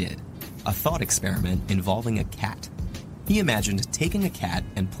actually did, a thought experiment involving a cat. He imagined taking a cat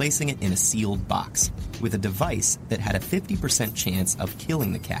and placing it in a sealed box with a device that had a 50% chance of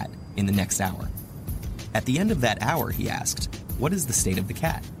killing the cat in the next hour. At the end of that hour, he asked, "What is the state of the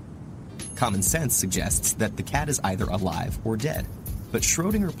cat?" Common sense suggests that the cat is either alive or dead. But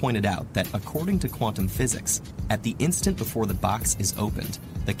Schrödinger pointed out that according to quantum physics, at the instant before the box is opened,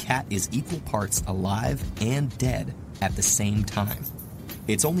 the cat is equal parts alive and dead at the same time.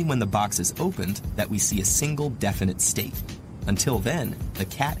 It's only when the box is opened that we see a single definite state. Until then, the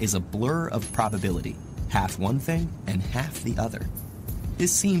cat is a blur of probability, half one thing and half the other.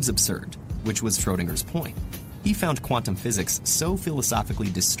 This seems absurd, which was Schrödinger's point. He found quantum physics so philosophically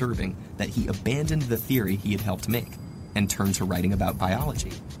disturbing that he abandoned the theory he had helped make and turned to writing about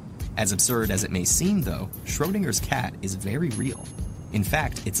biology. As absurd as it may seem, though, Schrödinger's cat is very real. In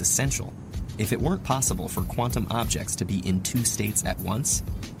fact, it's essential. If it weren't possible for quantum objects to be in 2 states at once,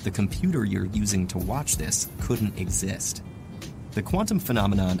 the computer you're using to watch this couldn't exist. The quantum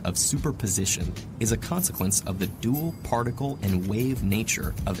phenomenon of superposition is a consequence of the dual particle and wave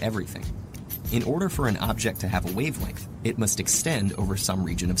nature of everything. In order for an object to have a wavelength, it must extend over some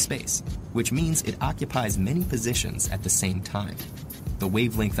region of space, which means it occupies many positions at the same time. The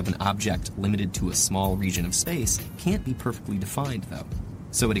wavelength of an object limited to a small region of space can't be perfectly defined, though,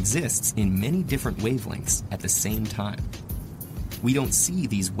 so it exists in many different wavelengths at the same time. We don't see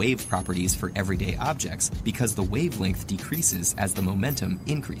these wave properties for everyday objects because the wavelength decreases as the momentum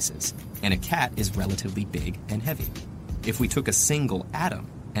increases, and a cat is relatively big and heavy. If we took a single atom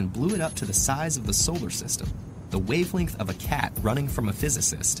and blew it up to the size of the solar system, the wavelength of a cat running from a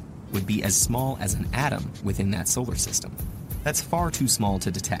physicist would be as small as an atom within that solar system. That's far too small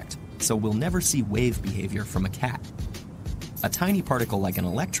to detect, so we'll never see wave behavior from a cat. A tiny particle like an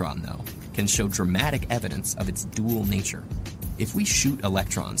electron, though, can show dramatic evidence of its dual nature. If we shoot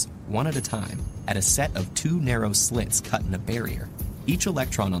electrons, one at a time, at a set of two narrow slits cut in a barrier, each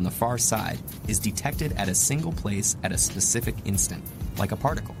electron on the far side is detected at a single place at a specific instant, like a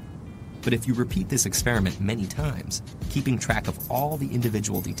particle. But if you repeat this experiment many times, keeping track of all the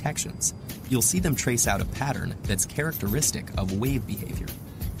individual detections, you'll see them trace out a pattern that's characteristic of wave behavior.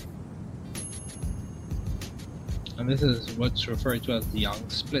 And this is what's referred to as the Young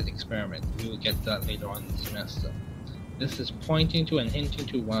split experiment. We will get to that later on in the semester. This is pointing to and hinting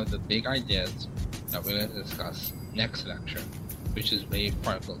to one of the big ideas that we're going to discuss next lecture, which is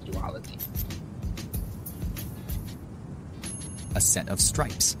wave-particle duality. A set of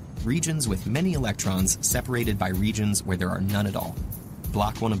stripes, regions with many electrons separated by regions where there are none at all.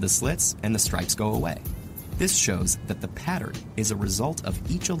 Block one of the slits and the stripes go away. This shows that the pattern is a result of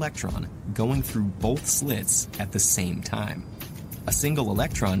each electron going through both slits at the same time. A single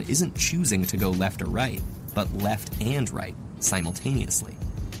electron isn't choosing to go left or right, but left and right simultaneously.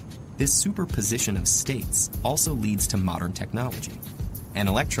 This superposition of states also leads to modern technology. An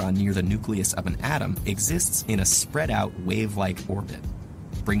electron near the nucleus of an atom exists in a spread-out wave-like orbit.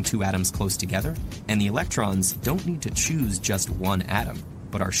 Bring two atoms close together, and the electrons don't need to choose just one atom,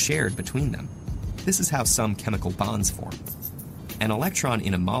 but are shared between them. This is how some chemical bonds form. An electron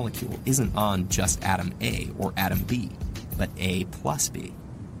in a molecule isn't on just atom A or atom B, but A plus B.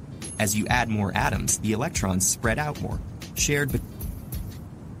 As you add more atoms, the electrons spread out more, shared between.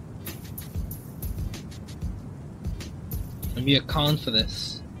 And we account for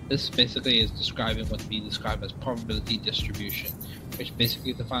this. This basically is describing what we describe as probability distribution, which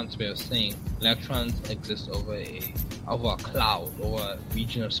basically is a fancy way of saying electrons exist over a cloud or a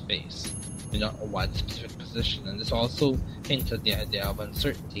region of space in a one specific position. And this also hints at the idea of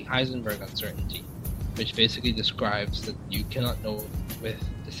uncertainty, Heisenberg uncertainty, which basically describes that you cannot know with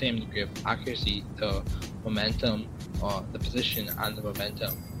the same degree of accuracy the momentum or the position and the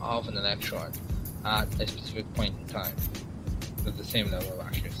momentum of an electron at a specific point in time with the same level of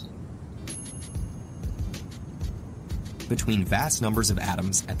accuracy. Between vast numbers of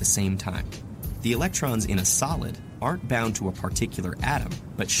atoms at the same time. The electrons in a solid aren't bound to a particular atom,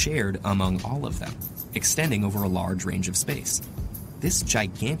 but shared among all of them, extending over a large range of space. This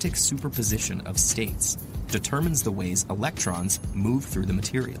gigantic superposition of states determines the ways electrons move through the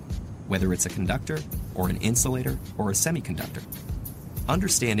material, whether it's a conductor, or an insulator, or a semiconductor.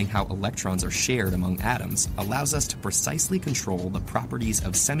 Understanding how electrons are shared among atoms allows us to precisely control the properties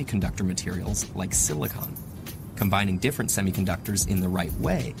of semiconductor materials like silicon. Combining different semiconductors in the right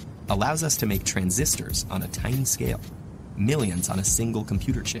way allows us to make transistors on a tiny scale, millions on a single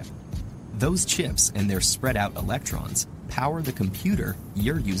computer chip. Those chips and their spread out electrons power the computer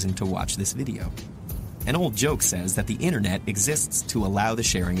you're using to watch this video. An old joke says that the internet exists to allow the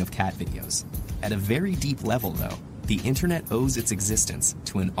sharing of cat videos. At a very deep level, though, the internet owes its existence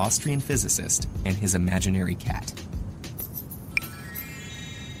to an Austrian physicist and his imaginary cat.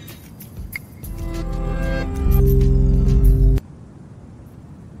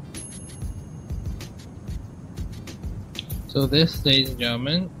 So this, ladies and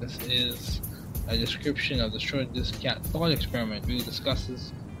gentlemen, this is a description of the Schrodinger's cat thought experiment. We will discuss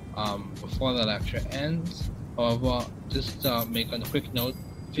this before the lecture ends. However, just make a quick note,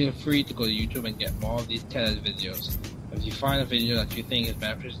 feel free to go to YouTube and get more of these TED videos. If you find a video that you think is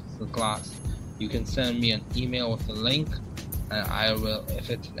beneficial to the class, you can send me an email with the link, and I will, if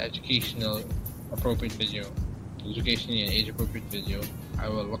it's an educationally appropriate and age appropriate video, I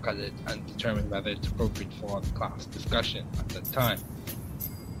will look at it and determine whether it's appropriate for the class discussion at that time.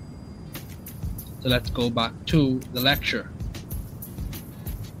 So let's go back to the lecture.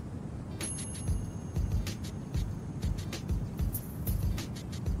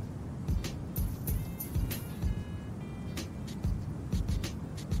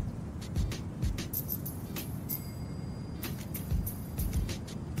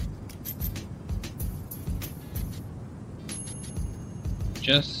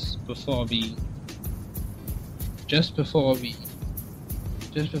 Just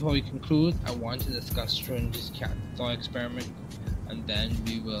before we conclude, I want to discuss Schrodinger's cat thought experiment, and then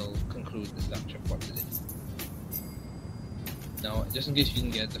we will conclude this lecture for today. Now, just in case you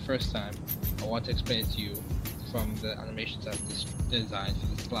didn't get it the first time, I want to explain it to you from the animations I've designed for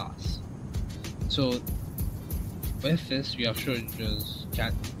this class. So with this, we have showed you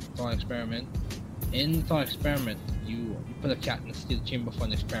cat thought experiment. In the thought experiment, you put a cat in a steel chamber for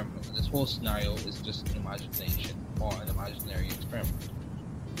an experiment, and this whole scenario is just an imagination or an imaginary experiment.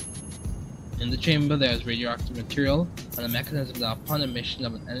 In the chamber, there is radioactive material and a mechanism that, upon emission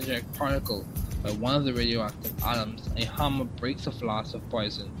of an energetic particle by one of the radioactive atoms, a hammer breaks a flask of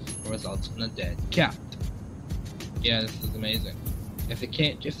poison and results in a dead cat. Yeah, this is amazing. If the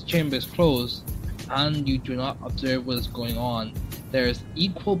chamber is closed and you do not observe what is going on, there is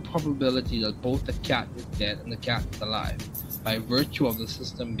equal probability that both the cat is dead and the cat is alive, by virtue of the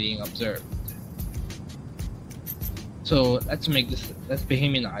system being observed. So let's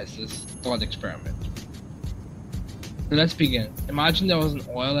behemianize this thought experiment. So let's begin. Imagine there was an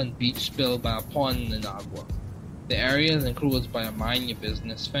oil and beach spill by a pond in Agua. The area is enclosed by a mind your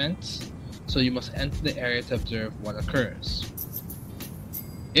business fence, so you must enter the area to observe what occurs.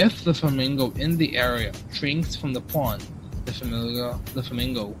 If the flamingo in the area drinks from the pond, the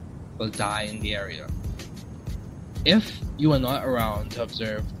flamingo will die in the area. If you are not around to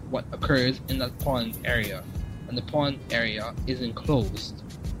observe what occurs in that pond area, and the pond area is enclosed,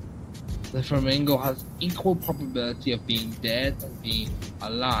 the flamingo has equal probability of being dead and being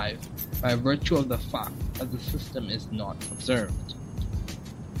alive by virtue of the fact that the system is not observed.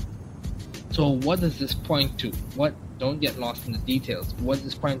 So what does this point to? Don't get lost in the details. What does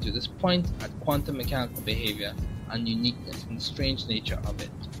this point to? This points at quantum mechanical behavior and uniqueness and the strange nature of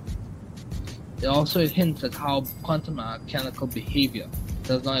it. It also hints at how quantum mechanical behavior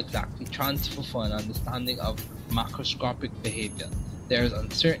does not exactly transfer for an understanding of macroscopic behavior. There is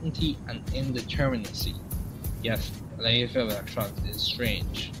uncertainty and indeterminacy. Yes, the behavior of electrons is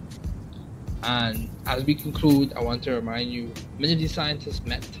strange. And as we conclude, I want to remind you, many of these scientists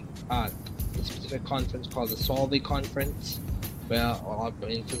met at a specific conference called the Solvay Conference, where all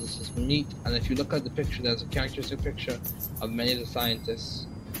brain physicists meet. And if you look at the picture, there's a characteristic picture of many of the scientists,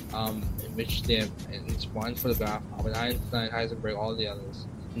 in which it's one photograph of Einstein, Heisenberg, all the others,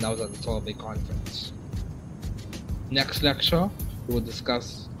 and that was at the Solvay Conference. Next lecture, we will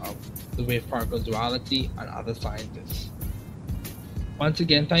discuss the wave-particle duality and other scientists. Once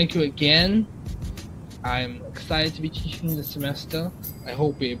again, thank you again. I'm excited to be teaching this semester. I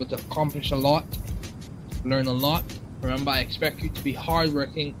hope we're able to accomplish a lot, learn a lot. Remember, I expect you to be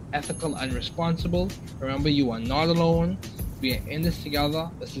hardworking, ethical, and responsible. Remember, you are not alone. We are in this together.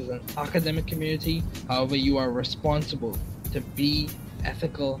 This is an academic community. However, you are responsible to be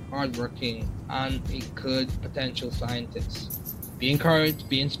ethical, hardworking, and a good potential scientist. Be encouraged,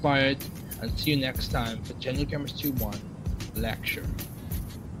 be inspired, and see you next time for General Chemistry 1 lecture.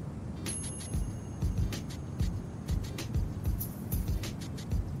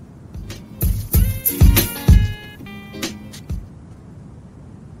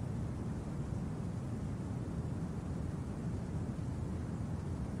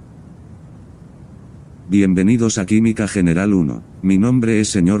 Bienvenidos a Química General 1. Mi nombre es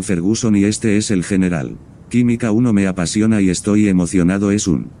Sr. Ferguson y este es el General. Química 1 me apasiona y estoy emocionado. Es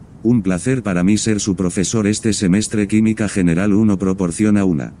un placer para mí ser su profesor este semestre. Química General 1 proporciona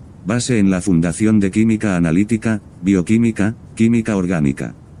una base en la fundación de química analítica, bioquímica, química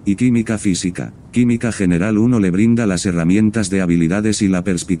orgánica y química física. Química General 1 le brinda las herramientas de habilidades y la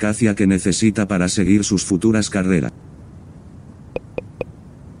perspicacia que necesita para seguir sus futuras carreras.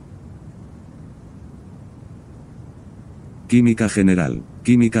 Química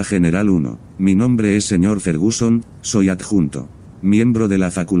General 1. Mi nombre es Sr. Ferguson, soy adjunto, miembro de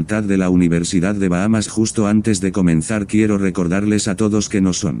la Facultad de la Universidad de Bahamas. Justo antes de comenzar quiero recordarles a todos que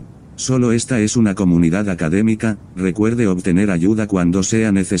no son solo esta es una comunidad académica. Recuerde obtener ayuda cuando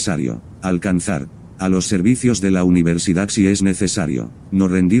sea necesario, alcanzar a los servicios de la universidad si es necesario, no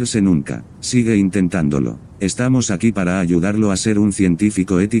rendirse nunca, sigue intentándolo. Estamos aquí para ayudarlo a ser un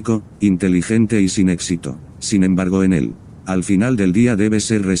científico ético, inteligente y sin éxito. Sin embargo, al final del día debe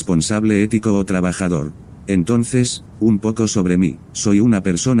ser responsable, ético o trabajador. Entonces, un poco sobre mí. Soy una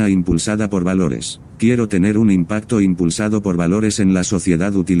persona impulsada por valores. Quiero tener un impacto impulsado por valores en la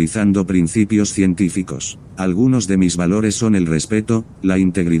sociedad utilizando principios científicos. Algunos de mis valores son el respeto, la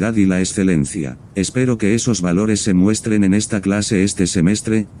integridad y la excelencia. Espero que esos valores se muestren en esta clase este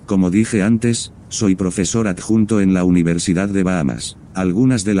semestre. Como dije antes, soy profesor adjunto en la Universidad de Bahamas.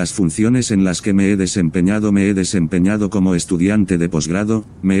 Algunas de las funciones en las que me he desempeñado como estudiante de posgrado,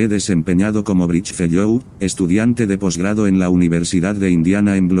 me he desempeñado como Bridge Fellow, estudiante de posgrado en la Universidad de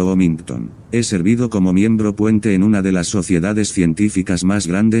Indiana en Bloomington. He servido como miembro puente en una de las sociedades científicas más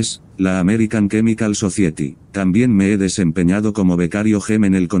grandes, la American Chemical Society. También me he desempeñado como becario GEM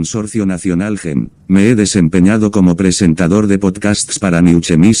en el Consorcio Nacional GEM. Me he desempeñado como presentador de podcasts para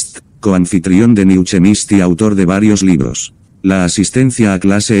Remixed, coanfitrión de Remixed y autor de varios libros. La asistencia a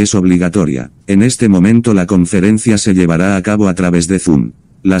clase es obligatoria. En este momento la conferencia se llevará a cabo a través de Zoom.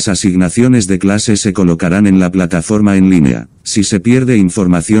 Las asignaciones de clase se colocarán en la plataforma en línea. Si se pierde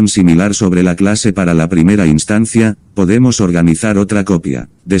información similar sobre la clase para la primera instancia, podemos organizar otra copia.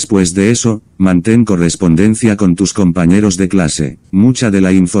 Después de eso, mantén correspondencia con tus compañeros de clase. Mucha de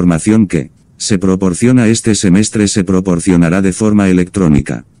la información que se proporciona este semestre se proporcionará de forma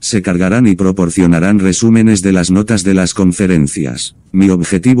electrónica. Se cargarán y proporcionarán resúmenes de las notas de las conferencias. Mi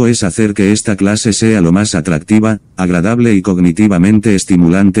objetivo es hacer que esta clase sea lo más atractiva, agradable y cognitivamente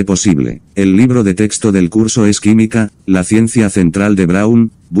estimulante posible. El libro de texto del curso es Química, la ciencia central de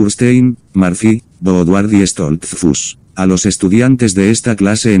Brown, Burstein, Murphy, Woodward y Stoltzfus. A los estudiantes de esta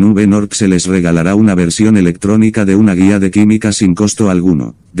clase en VNork se les regalará una versión electrónica de una guía de química sin costo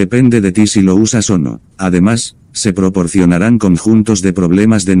alguno. Depende de ti si lo usas o no. Además, se proporcionarán conjuntos de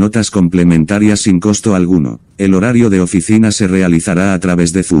problemas de notas complementarias sin costo alguno. El horario de oficina se realizará a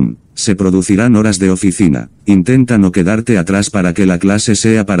través de Zoom. Se producirán horas de oficina. Intenta no quedarte atrás para que la clase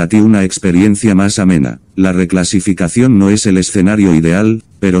sea para ti una experiencia más amena. La reclasificación no es el escenario ideal,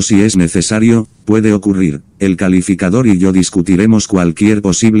 pero si es necesario, puede ocurrir. El calificador y yo discutiremos cualquier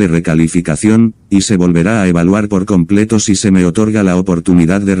posible recalificación, y se volverá a evaluar por completo si se me otorga la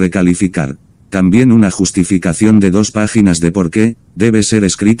oportunidad de recalificar. También una justificación de 2 páginas de por qué, debe ser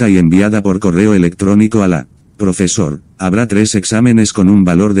escrita y enviada por correo electrónico a la profesor. Habrá 3 exámenes con un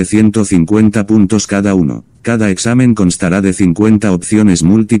valor de 150 puntos cada uno. Cada examen constará de 50 opciones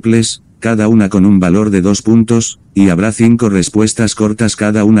múltiples, cada una con un valor de 2 puntos, y habrá 5 respuestas cortas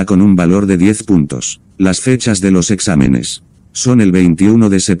cada una con un valor de 10 puntos. Las fechas de los exámenes son el 21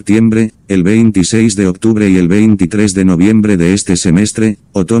 de septiembre, el 26 de octubre y el 23 de noviembre de este semestre,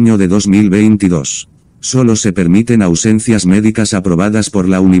 otoño de 2022. Solo se permiten ausencias médicas aprobadas por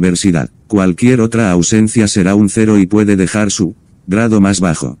la universidad. Cualquier otra ausencia será un 0 y puede dejar su grado más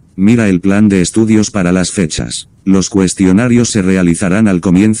bajo. Mira el plan de estudios para las fechas. Los cuestionarios se realizarán al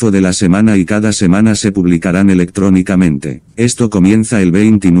comienzo de la semana y cada semana se publicarán electrónicamente. Esto comienza el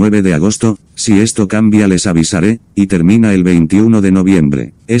 29 de agosto, si esto cambia les avisaré, y termina el 21 de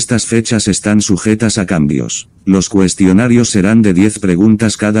noviembre. Estas fechas están sujetas a cambios. Los cuestionarios serán de 10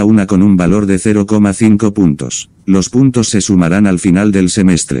 preguntas cada una con un valor de 0,5 puntos. Los puntos se sumarán al final del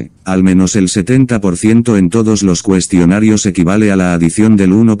semestre. Al menos el 70% en todos los cuestionarios equivale a la adición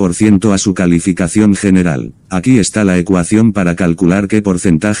del 1% a su calificación general. Aquí está la ecuación para calcular qué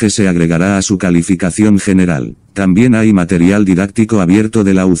porcentaje se agregará a su calificación general. También hay material didáctico abierto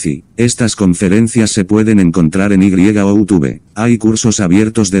de la UCI. Estas conferencias se pueden encontrar en YouTube. Hay cursos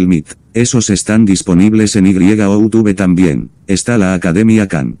abiertos del MIT. Esos están disponibles en YouTube también. Está la Academia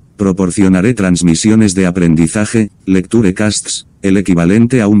Khan. Proporcionaré transmisiones de aprendizaje, lecturecasts, el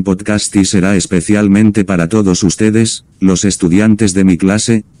equivalente a un podcast y será especialmente para todos ustedes, los estudiantes de mi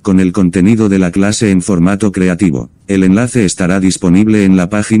clase, con el contenido de la clase en formato creativo. El enlace estará disponible en la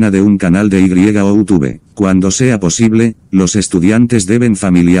página de un canal de YouTube. Cuando sea posible, los estudiantes deben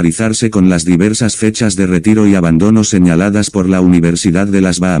familiarizarse con las diversas fechas de retiro y abandono señaladas por la Universidad de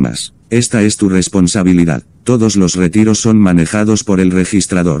las Bahamas. Esta es tu responsabilidad. Todos los retiros son manejados por el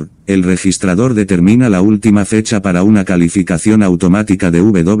registrador. El registrador determina la última fecha para una calificación automática de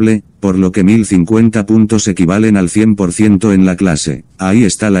W, por lo que 1050 puntos equivalen al 100% en la clase. Ahí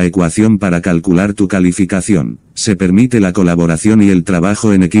está la ecuación para calcular tu calificación. Se permite la colaboración y el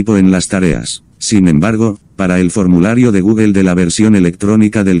trabajo en equipo en las tareas. Sin embargo, para el formulario de Google de la versión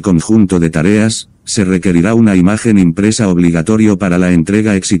electrónica del conjunto de tareas, se requerirá una imagen impresa obligatorio para la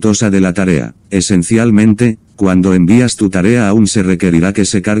entrega exitosa de la tarea. Esencialmente, cuando envías tu tarea aún se requerirá que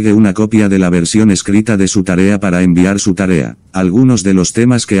se cargue una copia de la versión escrita de su tarea para enviar su tarea. Algunos de los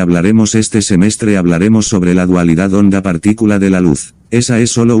temas que hablaremos este semestre hablaremos sobre la dualidad onda-partícula de la luz. Esa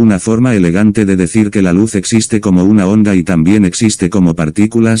es solo una forma elegante de decir que la luz existe como una onda y también existe como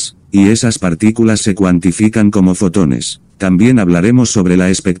partículas, y esas partículas se cuantifican como fotones. También hablaremos sobre la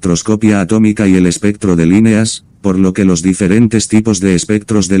espectroscopia atómica y el espectro de líneas, por lo que los diferentes tipos de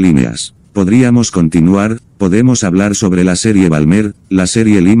espectros de líneas. Podríamos continuar, podemos hablar sobre la serie Balmer, la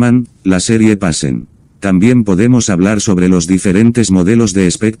serie Lyman, la serie Paschen. También podemos hablar sobre los diferentes modelos de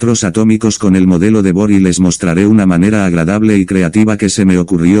espectros atómicos con el modelo de Bohr y les mostraré una manera agradable y creativa que se me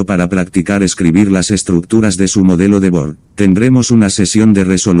ocurrió para practicar escribir las estructuras de su modelo de Bohr. Tendremos una sesión de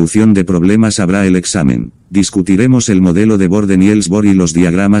resolución de problemas, habrá el examen. Discutiremos el modelo de Bohr de Niels Bohr y los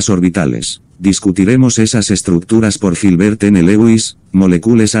diagramas orbitales. Discutiremos esas estructuras por Gilbert N. Lewis,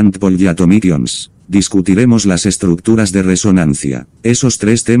 Molecules and Polyatomic Ions. Discutiremos las estructuras de resonancia. Esos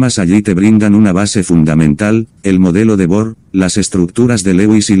tres temas allí te brindan una base fundamental, el modelo de Bohr, las estructuras de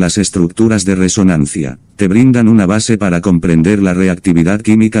Lewis y las estructuras de resonancia. Te brindan una base para comprender la reactividad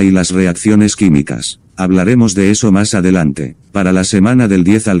química y las reacciones químicas. Hablaremos de eso más adelante. Para la semana del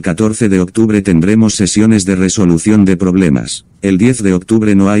 10 al 14 de octubre tendremos sesiones de resolución de problemas. El 10 de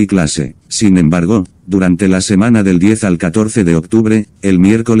octubre no hay clase. Sin embargo, durante la semana del 10 al 14 de octubre, el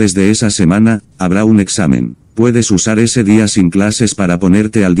miércoles de esa semana, habrá un examen. Puedes usar ese día sin clases para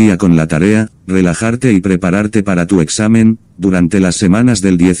ponerte al día con la tarea, relajarte y prepararte para tu examen, durante las semanas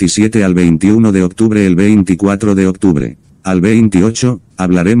del 17 al 21 de octubre, el 24 de octubre. Al 28,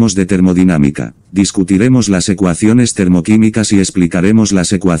 hablaremos de termodinámica. Discutiremos las ecuaciones termoquímicas y explicaremos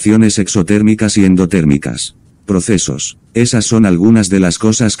las ecuaciones exotérmicas y endotérmicas. Procesos. Esas son algunas de las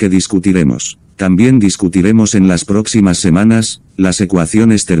cosas que discutiremos. También discutiremos en las próximas semanas, las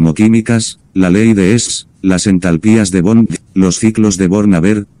ecuaciones termoquímicas, la ley de Hess, las entalpías de Bond, los ciclos de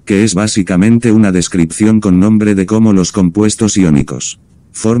Born-Haber, que es básicamente una descripción con nombre de cómo los compuestos iónicos.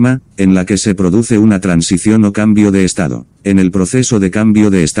 Forma, en la que se produce una transición o cambio de estado. En el proceso de cambio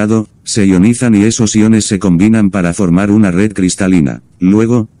de estado, se ionizan y esos iones se combinan para formar una red cristalina.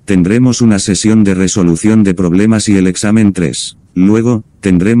 Luego, tendremos una sesión de resolución de problemas y el examen 3. Luego,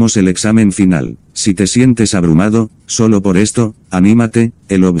 tendremos el examen final. Si te sientes abrumado, solo por esto, anímate,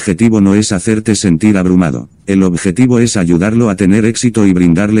 el objetivo no es hacerte sentir abrumado. El objetivo es ayudarlo a tener éxito y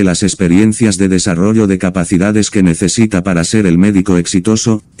brindarle las experiencias de desarrollo de capacidades que necesita para ser el médico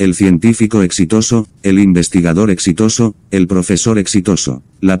exitoso, el científico exitoso, el investigador exitoso, el profesor exitoso,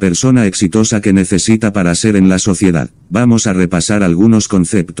 la persona exitosa que necesita para ser en la sociedad. Vamos a repasar algunos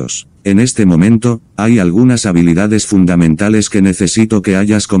conceptos. En este momento, hay algunas habilidades fundamentales que necesito que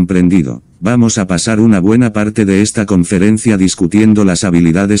hayas comprendido. Vamos a pasar una buena parte de esta conferencia discutiendo las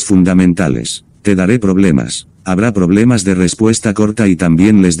habilidades fundamentales. Te daré problemas. Habrá problemas de respuesta corta y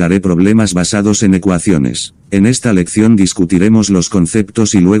también les daré problemas basados en ecuaciones. En esta lección discutiremos los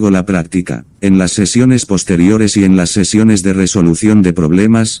conceptos y luego la práctica. En las sesiones posteriores y en las sesiones de resolución de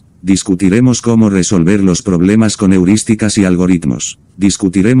problemas, discutiremos cómo resolver los problemas con heurísticas y algoritmos.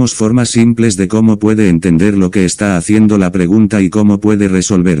 Discutiremos formas simples de cómo puede entender lo que está haciendo la pregunta y cómo puede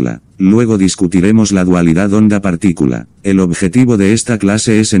resolverla. Luego discutiremos la dualidad onda-partícula. El objetivo de esta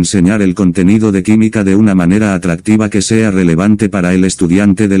clase es enseñar el contenido de química de una manera atractiva que sea relevante para el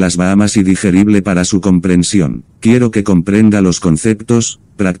estudiante de las Bahamas y digerible para su comprensión. Quiero que comprenda los conceptos,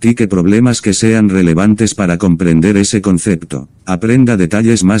 practique problemas que sean relevantes para comprender ese concepto. Aprenda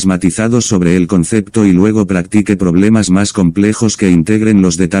detalles más matizados sobre el concepto y luego practique problemas más complejos que integren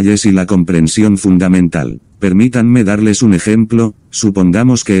los detalles y la comprensión fundamental. Permítanme darles un ejemplo.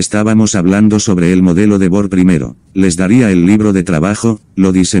 Supongamos que estábamos hablando sobre el modelo de Bohr primero. Les daría el libro de trabajo,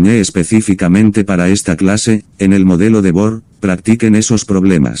 lo diseñé específicamente para esta clase. En el modelo de Bohr, practiquen esos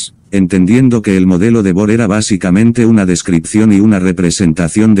problemas. Entendiendo que el modelo de Bohr era básicamente una descripción y una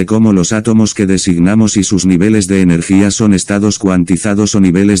representación de cómo los átomos que designamos y sus niveles de energía son estados cuantizados o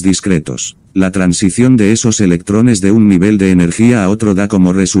niveles discretos. La transición de esos electrones de un nivel de energía a otro da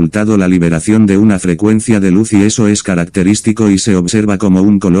como resultado la liberación de una frecuencia de luz y eso es característico y se observa como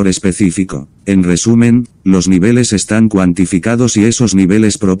un color específico. En resumen, los niveles están cuantificados y esos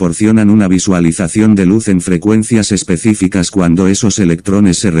niveles proporcionan una visualización de luz en frecuencias específicas cuando esos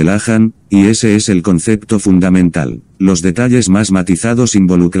electrones se relajan, y ese es el concepto fundamental. Los detalles más matizados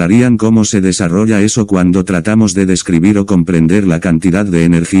involucrarían cómo se desarrolla eso cuando tratamos de describir o comprender la cantidad de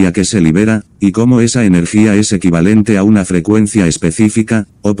energía que se libera, y cómo esa energía es equivalente a una frecuencia específica,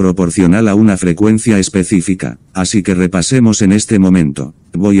 o proporcional a una frecuencia específica. Así que repasemos en este momento.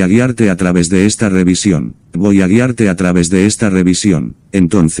 Voy a guiarte a través de esta revisión.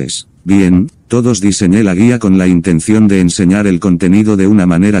 Entonces, bien, todos diseñé la guía con la intención de enseñar el contenido de una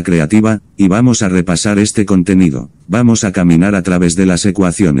manera creativa, y vamos a repasar este contenido. Vamos a caminar a través de las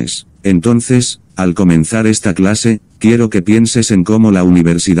ecuaciones. Entonces, al comenzar esta clase, quiero que pienses en cómo la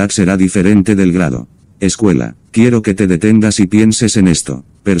universidad será diferente del grado escuela. Quiero que te detengas y pienses en esto.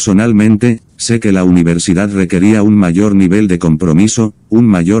 Personalmente, sé que la universidad requería un mayor nivel de compromiso, un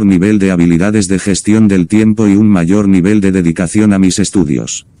mayor nivel de habilidades de gestión del tiempo y un mayor nivel de dedicación a mis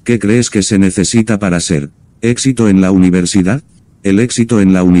estudios. ¿Qué crees que se necesita para ser éxito en la universidad? el éxito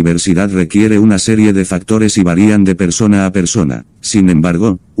en la universidad requiere una serie de factores y varían de persona a persona. Sin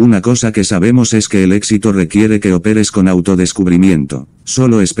embargo, una cosa que sabemos es que el éxito requiere que operes con autodescubrimiento.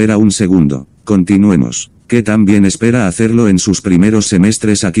 Solo espera un segundo. Continuemos. ¿Qué tan bien espera hacerlo en sus primeros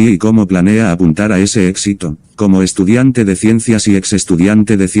semestres aquí y cómo planea apuntar a ese éxito? Como estudiante de ciencias y ex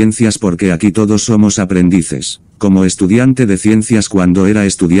estudiante de ciencias, porque aquí todos somos aprendices. Como estudiante de ciencias, cuando era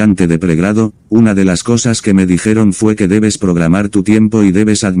estudiante de pregrado, una de las cosas que me dijeron fue que debes programar tu tiempo y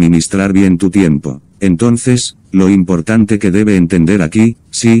debes administrar bien tu tiempo. Entonces, lo importante que debe entender aquí,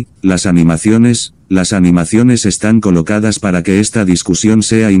 sí, las animaciones están colocadas para que esta discusión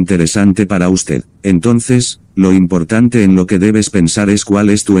sea interesante para usted. Entonces, lo importante en lo que debes pensar es cuál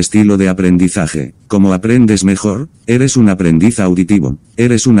es tu estilo de aprendizaje. ¿Cómo aprendes mejor? ¿Eres un aprendiz auditivo?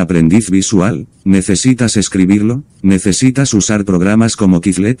 ¿Eres un aprendiz visual? ¿Necesitas escribirlo? ¿Necesitas usar programas como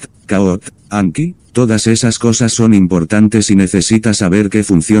Quizlet, Kahoot, Anki? Todas esas cosas son importantes y necesita saber qué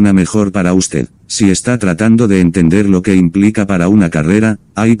funciona mejor para usted. Si está tratando de entender lo que implica para una carrera,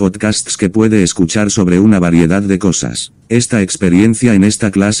 hay podcasts que puede escuchar sobre una variedad de cosas. Esta experiencia en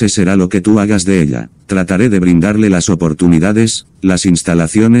esta clase será lo que tú hagas de ella. Trataré de brindarle las oportunidades, las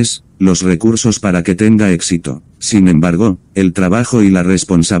instalaciones, los recursos para que tenga éxito. Sin embargo, el trabajo y la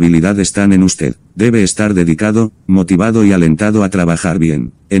responsabilidad están en usted. Debe estar dedicado, motivado y alentado a trabajar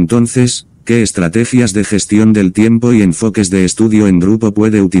bien. Entonces, ¿qué estrategias de gestión del tiempo y enfoques de estudio en grupo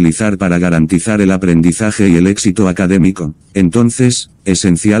puede utilizar para garantizar el aprendizaje y el éxito académico? Entonces,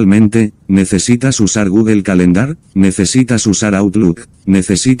 esencialmente, ¿necesitas usar Google Calendar? ¿Necesitas usar Outlook?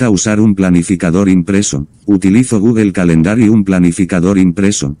 ¿Necesita usar un planificador impreso? Utilizo Google Calendar y un planificador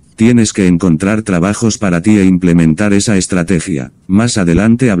impreso. Tienes que encontrar trabajos para ti e implementar esa estrategia. Más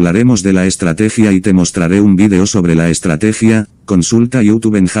adelante hablaremos de la estrategia y te mostraré un video sobre la estrategia. Consulta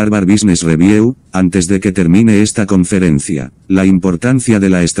YouTube en Harvard Business Review, antes de que termine esta conferencia. La importancia de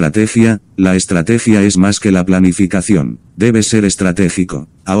la estrategia es más que la planificación. Debe ser estratégico.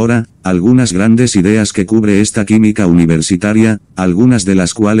 Ahora, algunas grandes ideas que cubre esta química universitaria, algunas de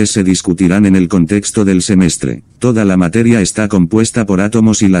las cuales se discutirán en el contexto del semestre. Toda la materia está compuesta por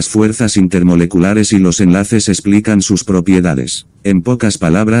átomos y las fuerzas intermoleculares y los enlaces explican sus propiedades. En pocas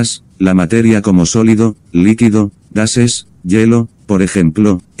palabras, la materia como sólido, líquido, gases, hielo, por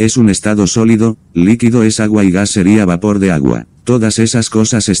ejemplo, es un estado sólido, líquido es agua y gas sería vapor de agua. Todas esas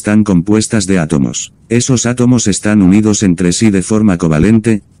cosas están compuestas de átomos. Esos átomos están unidos entre sí de forma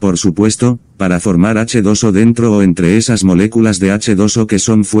covalente, por supuesto, para formar H2O dentro o entre esas moléculas de H2O que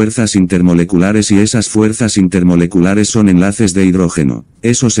son fuerzas intermoleculares y esas fuerzas intermoleculares son enlaces de hidrógeno.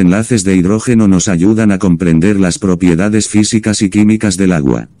 Esos enlaces de hidrógeno nos ayudan a comprender las propiedades físicas y químicas del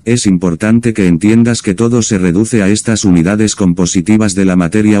agua. Es importante que entiendas que todo se reduce a estas unidades compositivas de la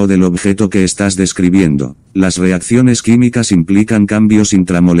materia o del objeto que estás describiendo. Las reacciones químicas implican cambios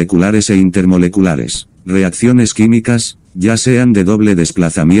intramoleculares e intermoleculares. Reacciones químicas, ya sean de doble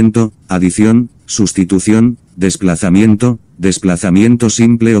desplazamiento, adición, sustitución, desplazamiento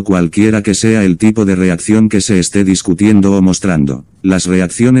simple o cualquiera que sea el tipo de reacción que se esté discutiendo o mostrando. Las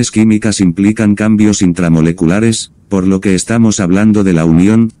reacciones químicas implican cambios intramoleculares, por lo que estamos hablando de la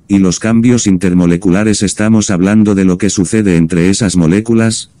unión, y los cambios intermoleculares estamos hablando de lo que sucede entre esas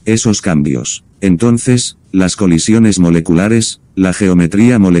moléculas, esos cambios. Entonces, las colisiones moleculares, la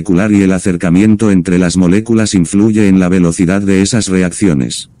geometría molecular y el acercamiento entre las moléculas influye en la velocidad de esas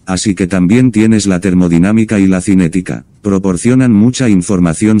reacciones. Así que también tienes la termodinámica y la cinética. Proporcionan mucha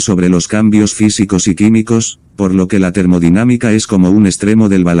información sobre los cambios físicos y químicos, por lo que la termodinámica es como un extremo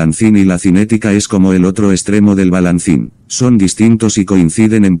del balancín y la cinética es como el otro extremo del balancín. Son distintos y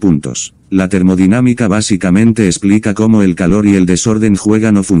coinciden en puntos. La termodinámica básicamente explica cómo el calor y el desorden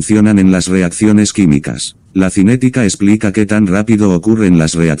juegan o funcionan en las reacciones químicas. La cinética explica qué tan rápido ocurren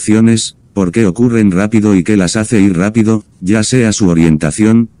las reacciones, por qué ocurren rápido y qué las hace ir rápido, ya sea su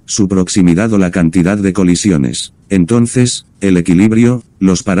orientación, su proximidad o la cantidad de colisiones. Entonces, el equilibrio,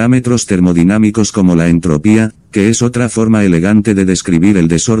 los parámetros termodinámicos como la entropía, que es otra forma elegante de describir el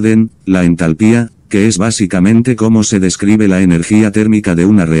desorden, la entalpía, que es básicamente cómo se describe la energía térmica de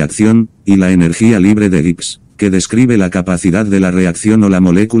una reacción, y la energía libre de Gibbs, que describe la capacidad de la reacción o la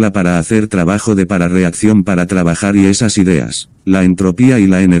molécula para hacer trabajo de reacción para trabajar y esas ideas. La entropía y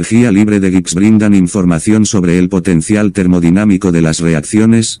la energía libre de Gibbs brindan información sobre el potencial termodinámico de las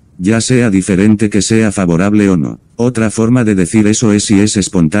reacciones, ya sea diferente que sea favorable o no. Otra forma de decir eso es si es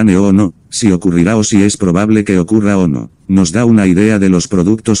espontáneo o no, si ocurrirá o si es probable que ocurra o no. Nos da una idea de los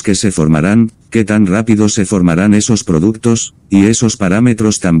productos que se formarán, qué tan rápido se formarán esos productos, y esos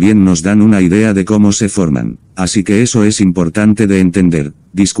parámetros también nos dan una idea de cómo se forman. Así que eso es importante de entender.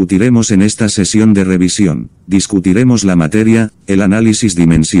 Discutiremos en esta sesión de revisión. discutiremos la materia, el análisis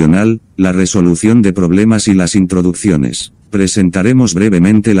dimensional, la resolución de problemas y las introducciones. Presentaremos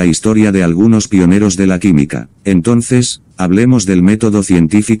brevemente la historia de algunos pioneros de la química. Entonces, hablemos del método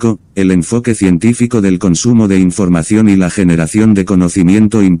científico. El enfoque científico del consumo de información y la generación de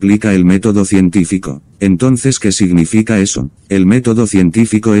conocimiento implica el método científico. Entonces, ¿qué significa eso? El método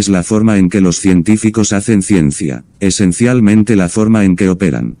científico es la forma en que los científicos hacen ciencia, esencialmente la forma en que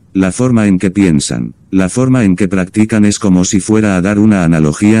operan, la forma en que piensan, la forma en que practican. Es como si fuera a dar una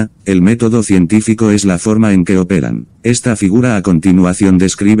analogía, el método científico es la forma en que operan. Esta figura a continuación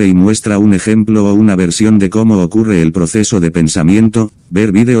describe y muestra un ejemplo o una versión de cómo ocurre el proceso de pensamiento.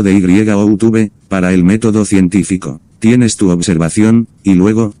 Ver vídeo de YouTube, para el método científico. Tienes tu observación, y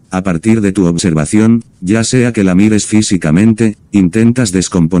luego, a partir de tu observación, ya sea que la mires físicamente, intentas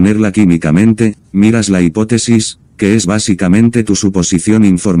descomponerla químicamente, miras la hipótesis, que es básicamente tu suposición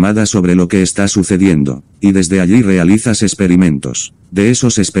informada sobre lo que está sucediendo, y desde allí realizas experimentos. De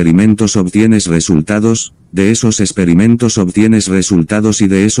esos experimentos obtienes resultados, de esos experimentos obtienes resultados y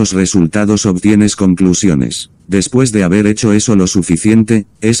de esos resultados obtienes conclusiones. Después de haber hecho eso lo suficiente,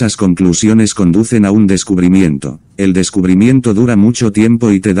 esas conclusiones conducen a un descubrimiento. El descubrimiento dura mucho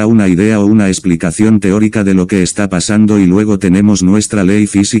tiempo y te da una idea o una explicación teórica de lo que está pasando y luego tenemos nuestra ley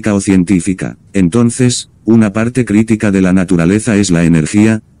física o científica. Entonces, una parte crítica de la naturaleza es la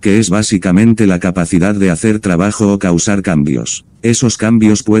energía, que es básicamente la capacidad de hacer trabajo o causar cambios. Esos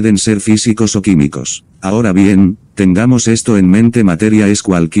cambios pueden ser físicos o químicos. Ahora bien, tengamos esto en mente: materia es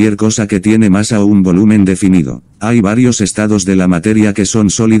cualquier cosa que tiene masa o un volumen definido. Hay varios estados de la materia que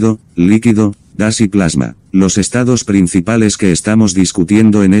son sólido, líquido, gas y plasma. Los estados principales que estamos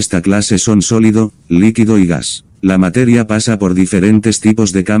discutiendo en esta clase son sólido, líquido y gas. La materia pasa por diferentes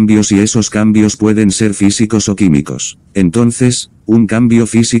tipos de cambios y esos cambios pueden ser físicos o químicos. Entonces, un cambio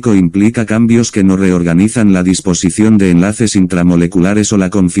físico implica cambios que no reorganizan la disposición de enlaces intramoleculares o la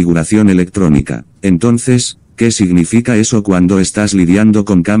configuración electrónica. Entonces, ¿qué significa eso cuando estás lidiando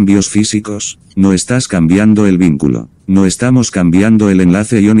con cambios físicos? No estás cambiando el vínculo. No estamos cambiando el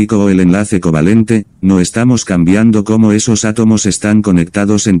enlace iónico o el enlace covalente, no estamos cambiando cómo esos átomos están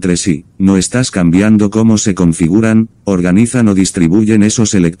conectados entre sí. No estás cambiando cómo se configuran, organizan o distribuyen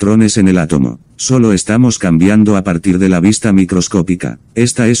esos electrones en el átomo. Solo estamos cambiando a partir de la vista microscópica.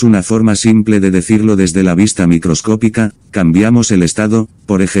 Esta es una forma simple de decirlo desde la vista microscópica. Cambiamos el estado,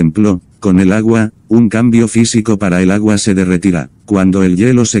 por ejemplo, con el agua, un cambio físico para el agua se derretirá. Cuando el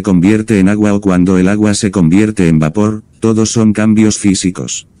hielo se convierte en agua o cuando el agua se convierte en vapor, todos son cambios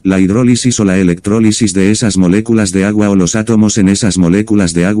físicos. La hidrólisis o la electrólisis de esas moléculas de agua o los átomos en esas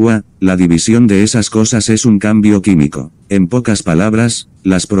moléculas de agua, la división de esas cosas es un cambio químico. En pocas palabras,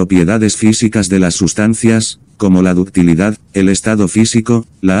 las propiedades físicas de las sustancias, como la ductilidad, el estado físico,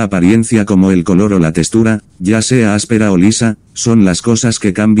 la apariencia como el color o la textura, ya sea áspera o lisa, son las cosas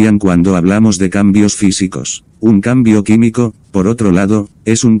que cambian cuando hablamos de cambios físicos. Un cambio químico, por otro lado,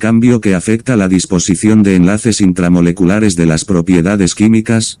 es un cambio que afecta la disposición de enlaces intramoleculares de las propiedades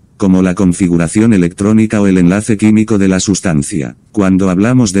químicas, como la configuración electrónica o el enlace químico de la sustancia. Cuando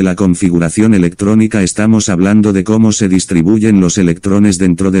hablamos de la configuración electrónica estamos hablando de cómo se distribuyen los electrones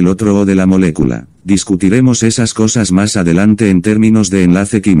dentro del otro o de la molécula. Discutiremos esas cosas más adelante en términos de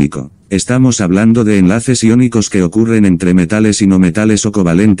enlace químico. Estamos hablando de enlaces iónicos que ocurren entre metales y no metales o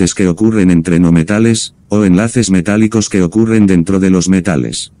covalentes que ocurren entre no metales, o enlaces metálicos que ocurren dentro de los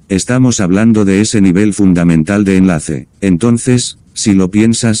metales. Estamos hablando de ese nivel fundamental de enlace. Entonces, si lo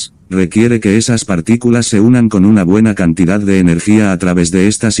piensas, requiere que esas partículas se unan con una buena cantidad de energía a través de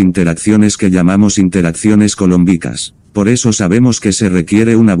estas interacciones que llamamos interacciones colómbicas. Por eso sabemos que se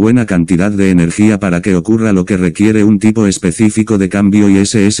requiere una buena cantidad de energía para que ocurra lo que requiere un tipo específico de cambio y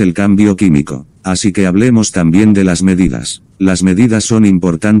ese es el cambio químico. Así que hablemos también de las medidas. Las medidas son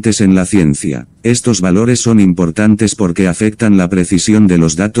importantes en la ciencia. Estos valores son importantes porque afectan la precisión de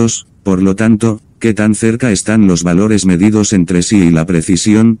los datos, por lo tanto, ¿qué tan cerca están los valores medidos entre sí y la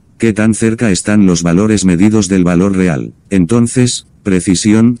precisión? ¿Qué tan cerca están los valores medidos del valor real? Entonces,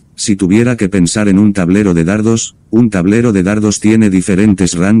 precisión, si tuviera que pensar en un tablero de dardos tiene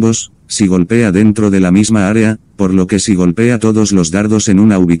diferentes rangos, si golpea dentro de la misma área, por lo que si golpea todos los dardos en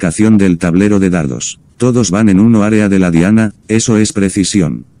una ubicación del tablero de dardos, todos van en una área de la diana, eso es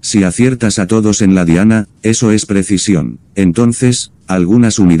precisión. Si aciertas a todos en la diana, eso es precisión. Entonces,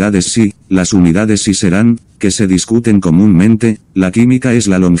 algunas unidades sí, las unidades sí serán, que se discuten comúnmente, la química es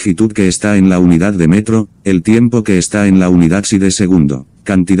la longitud que está en la unidad de metro, el tiempo que está en la unidad si de segundo,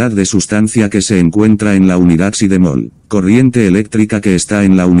 cantidad de sustancia que se encuentra en la unidad si de mol, corriente eléctrica que está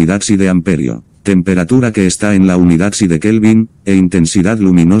en la unidad si de amperio, temperatura que está en la unidad si de Kelvin, e intensidad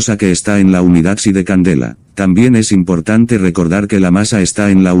luminosa que está en la unidad si de candela. También es importante recordar que la masa está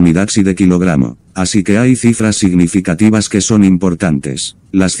en la unidad SI de kilogramo, así que hay cifras significativas que son importantes.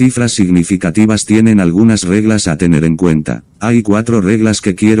 Las cifras significativas tienen algunas reglas a tener en cuenta. Hay 4 reglas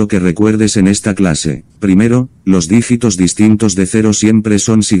que quiero que recuerdes en esta clase. Primero, los dígitos distintos de 0 siempre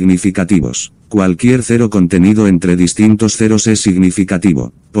son significativos. Cualquier 0 contenido entre distintos ceros es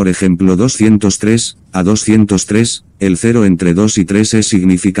significativo. Por ejemplo 203, a 203, el 0 entre 2 y 3 es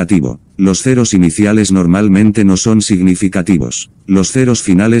significativo. Los ceros iniciales normalmente no son significativos. Los ceros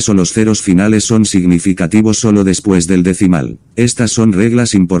finales o los ceros finales son significativos solo después del decimal. Estas son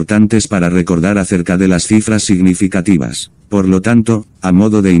reglas importantes para recordar acerca de las cifras significativas. Por lo tanto, a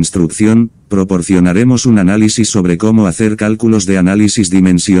modo de instrucción, proporcionaremos un análisis sobre cómo hacer cálculos de análisis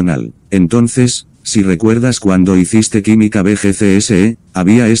dimensional. Entonces, si recuerdas cuando hiciste química BGCSE,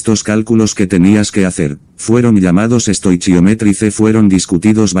 había estos cálculos que tenías que hacer. Fueron llamados estoichiometría C, fueron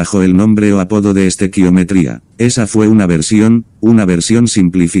discutidos bajo el nombre o apodo de estequiometría. Esa fue una versión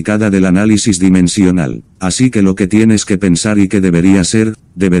simplificada del análisis dimensional. Así que lo que tienes que pensar y que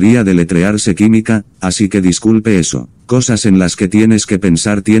debería deletrearse química, así que disculpe eso. Cosas en las que tienes que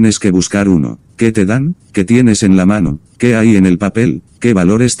pensar, tienes que buscar uno. ¿Qué te dan? ¿Qué tienes en la mano? ¿Qué hay en el papel? ¿Qué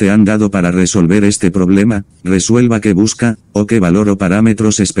valores te han dado para resolver este problema? Resuelva qué busca, o qué valor o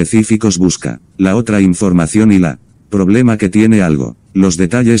parámetros específicos busca. La otra información y la problema que tiene algo. Los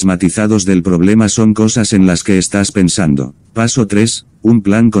detalles matizados del problema son cosas en las que estás pensando. Paso 3. Un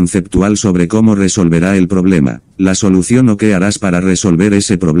plan conceptual sobre cómo resolverá el problema. La solución o qué harás para resolver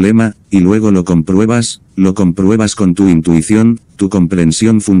ese problema, y luego lo compruebas con tu intuición, tu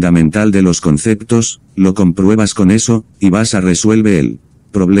comprensión fundamental de los conceptos, lo compruebas con eso, y vas a resolver el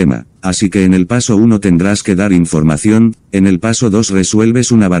problema. Así que en el paso 1 tendrás que dar información, en el paso 2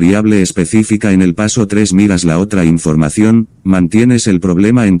 resuelves una variable específica, en el paso 3 miras la otra información, mantienes el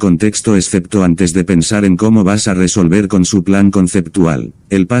problema en contexto excepto antes de pensar en cómo vas a resolver con su plan conceptual.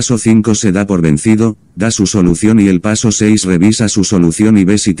 El paso 5 se da por vencido, da su solución y el paso 6 revisa su solución y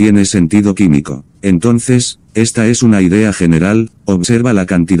ve si tiene sentido químico. Entonces, esta es una idea general, observa la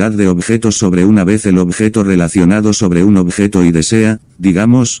cantidad de objetos sobre una vez el objeto relacionado sobre un objeto y desea,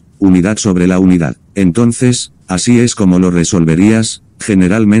 digamos, unidad sobre la unidad. Entonces, así es como lo resolverías.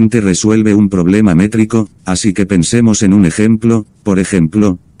 Generalmente resuelve un problema métrico, así que pensemos en un ejemplo. Por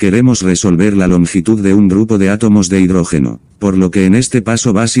ejemplo, queremos resolver la longitud de un grupo de átomos de hidrógeno, por lo que en este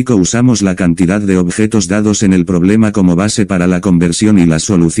paso básico usamos la cantidad de objetos dados en el problema como base para la conversión y las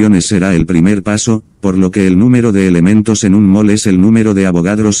soluciones será el primer paso, por lo que el número de elementos en un mol es el número de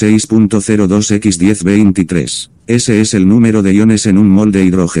Avogadro 6.02x1023. Ese es el número de iones en un mol de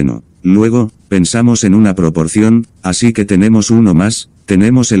hidrógeno. Luego, pensamos en una proporción, así que tenemos uno más,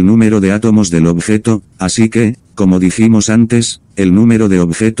 tenemos el número de átomos del objeto, así que, como dijimos antes, el número de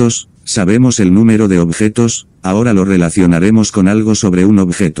objetos, sabemos el número de objetos, ahora lo relacionaremos con algo sobre un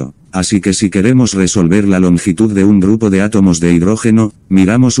objeto. Así que si queremos resolver la longitud de un grupo de átomos de hidrógeno,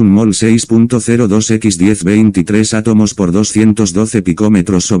 miramos un mol 6.02x1023 átomos por 212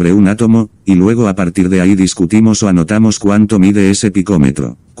 picómetros sobre un átomo, y luego a partir de ahí discutimos o anotamos cuánto mide ese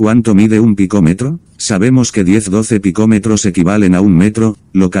picómetro. ¿Cuánto mide un picómetro? Sabemos que 10-12 picómetros equivalen a un metro,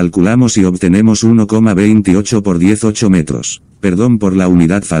 lo calculamos y obtenemos 1,28 por 18 metros. Perdón por la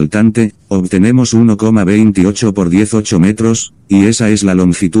unidad faltante, obtenemos 1,28 por 18 metros, y esa es la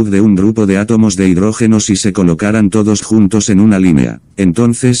longitud de un grupo de átomos de hidrógeno si se colocaran todos juntos en una línea.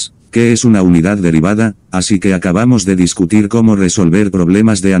 Entonces, ¿qué es una unidad derivada? Así que acabamos de discutir cómo resolver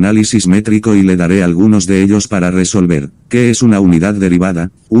problemas de análisis métrico y le daré algunos de ellos para resolver. ¿Qué es una unidad derivada?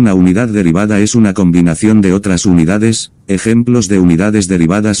 Una unidad derivada es una combinación de otras unidades. Ejemplos de unidades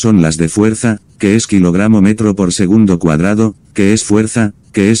derivadas son las de fuerza, que es kilogramo metro por segundo cuadrado, que es fuerza,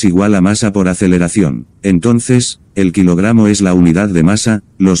 que es igual a masa por aceleración. Entonces, el kilogramo es la unidad de masa,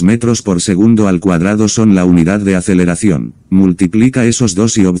 los metros por segundo al cuadrado son la unidad de aceleración. Multiplica esos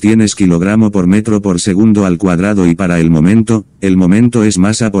dos y obtienes kilogramo por metro por segundo al cuadrado y para el momento es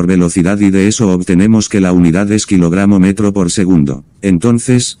masa por velocidad y de eso obtenemos que la unidad es kilogramo metro por segundo.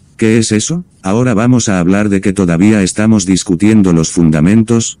 Entonces, ¿qué es eso? Ahora vamos a hablar de que todavía estamos discutiendo los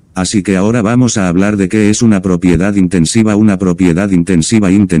fundamentos, así que ahora vamos a hablar de qué es una propiedad intensiva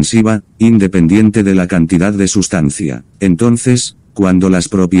intensiva, independiente de la cantidad de sustancia. Entonces, cuando las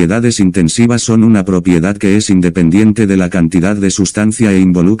propiedades intensivas son una propiedad que es independiente de la cantidad de sustancia e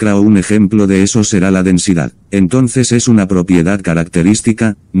involucra o un ejemplo de eso será la densidad. Entonces es una propiedad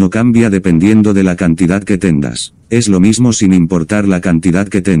característica, no cambia dependiendo de la cantidad que tengas. Es lo mismo sin importar la cantidad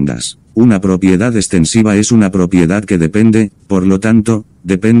que tengas. Una propiedad extensiva es una propiedad que depende, por lo tanto,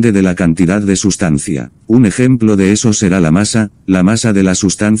 depende de la cantidad de sustancia. Un ejemplo de eso será la masa de la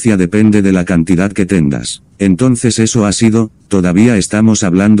sustancia depende de la cantidad que tengas. Entonces eso ha sido, todavía estamos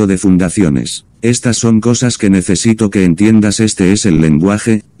hablando de fundaciones. Estas son cosas que necesito que entiendas, este es el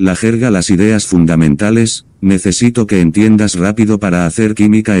lenguaje, la jerga, las ideas fundamentales, necesito que entiendas rápido para hacer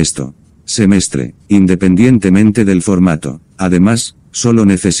química esto. Semestre, independientemente del formato. Además, solo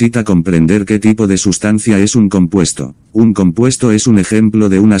necesita comprender qué tipo de sustancia es un compuesto. Un compuesto es un ejemplo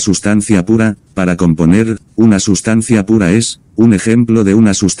de una sustancia pura. Para componer, una sustancia pura es, un ejemplo de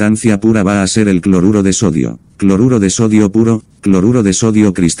una sustancia pura va a ser el cloruro de sodio. Cloruro de sodio puro, cloruro de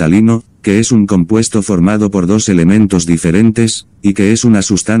sodio cristalino, que es un compuesto formado por dos elementos diferentes, y que es una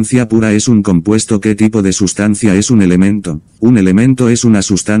sustancia pura es un compuesto. ¿Qué tipo de sustancia es un elemento? Un elemento es una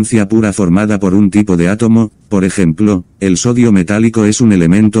sustancia pura formada por un tipo de átomo, por ejemplo, el sodio metálico es un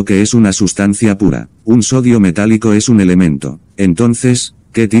elemento que es una sustancia pura. Un sodio metálico es un elemento. Entonces,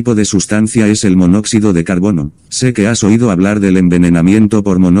 ¿qué tipo de sustancia es el monóxido de carbono? Sé que has oído hablar del envenenamiento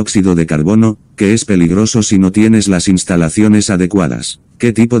por monóxido de carbono, que es peligroso si no tienes las instalaciones adecuadas.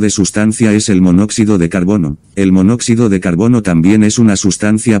 ¿Qué tipo de sustancia es el monóxido de carbono? El monóxido de carbono también es una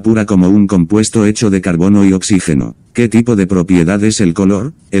sustancia pura como un compuesto hecho de carbono y oxígeno. ¿Qué tipo de propiedad es el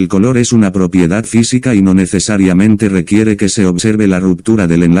color? El color es una propiedad física y no necesariamente requiere que se observe la ruptura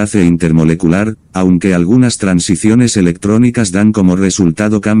del enlace intermolecular, aunque algunas transiciones electrónicas dan como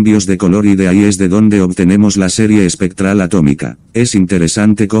resultado cambios de color y de ahí es de donde obtenemos la serie espectral atómica. Es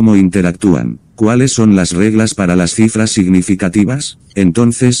interesante cómo interactúan. ¿Cuáles son las reglas para las cifras significativas?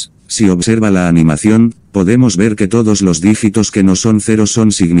 Entonces, si observa la animación, podemos ver que todos los dígitos que no son ceros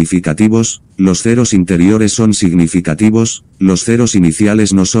son significativos, los ceros interiores son significativos, los ceros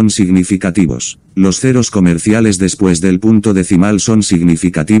iniciales no son significativos. Los ceros comerciales después del punto decimal son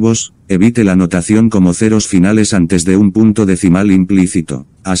significativos, evite la notación como ceros finales antes de un punto decimal implícito.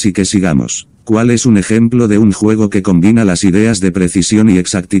 Así que sigamos. ¿Cuál es un ejemplo de un juego que combina las ideas de precisión y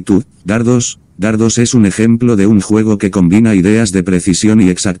exactitud? Dardos. Dardos es un ejemplo de un juego que combina ideas de precisión y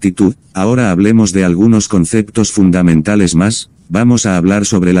exactitud. Ahora hablemos de algunos conceptos fundamentales más. Vamos a hablar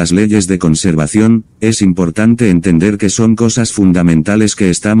sobre las leyes de conservación. Es importante entender que son cosas fundamentales que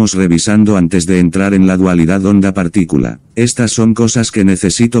estamos revisando antes de entrar en la dualidad onda-partícula. Estas son cosas que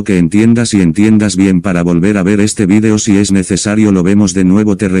necesito que entiendas y entiendas bien para volver a ver este vídeo. Si es necesario lo vemos de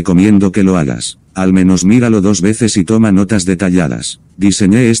nuevo, te recomiendo que lo hagas. Al menos míralo 2 veces y toma notas detalladas.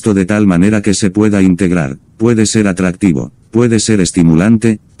 Diseñé esto de tal manera que se pueda integrar. Puede ser atractivo, puede ser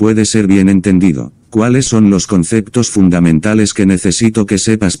estimulante, puede ser bien entendido. ¿Cuáles son los conceptos fundamentales que necesito que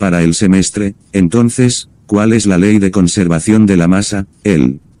sepas para el semestre? Entonces, ¿cuál es la ley de conservación de la masa?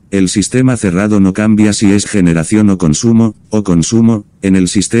 El sistema cerrado no cambia si es generación o consumo, en el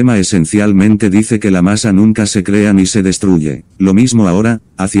sistema esencialmente dice que la masa nunca se crea ni se destruye. Lo mismo ahora,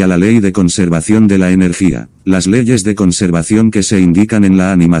 hacia la ley de conservación de la energía. Las leyes de conservación que se indican en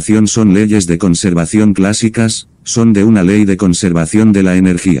la animación son leyes de conservación clásicas, son de una ley de conservación de la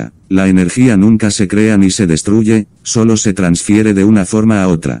energía. La energía nunca se crea ni se destruye, solo se transfiere de una forma a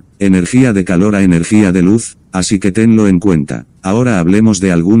otra. Energía de calor a energía de luz, así que tenlo en cuenta. Ahora hablemos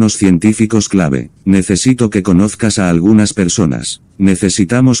de algunos científicos clave. Necesito que conozcas a algunas personas.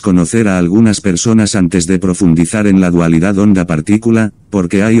 Necesitamos conocer a algunas personas antes de profundizar en la dualidad onda-partícula,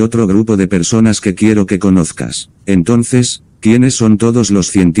 porque hay otro grupo de personas que quiero que conozcas. Entonces, ¿quiénes son todos los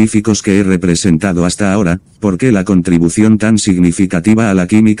científicos que he representado hasta ahora? ¿Por qué la contribución tan significativa a la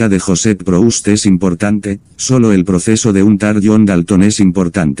química de Joseph Proust es importante? Solo el proceso de un tal John Dalton es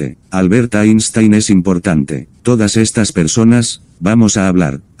importante. Albert Einstein es importante. Todas estas personas, vamos a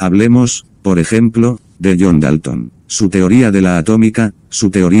hablar. Hablemos, por ejemplo, de John Dalton. Su teoría de la atómica, su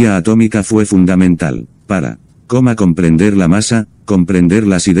teoría atómica fue fundamental para comprender la masa, comprender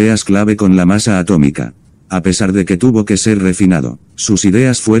las ideas clave con la masa atómica. A pesar de que tuvo que ser refinado, sus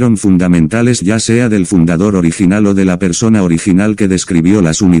ideas fueron fundamentales, ya sea del fundador original o de la persona original que describió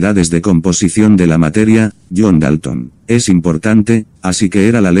las unidades de composición de la materia, John Dalton. Es importante, así que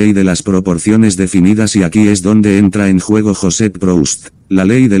era la ley de las proporciones definidas y aquí es donde entra en juego Joseph Proust. La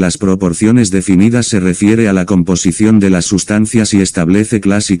ley de las proporciones definidas se refiere a la composición de las sustancias y establece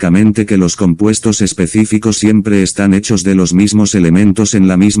clásicamente que los compuestos específicos siempre están hechos de los mismos elementos en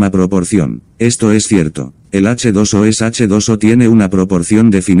la misma proporción. Esto es cierto. El H2O es H2O, tiene una proporción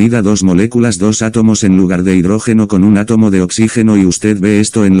definida, 2 moléculas, 2 átomos en lugar de hidrógeno con un átomo de oxígeno, y usted ve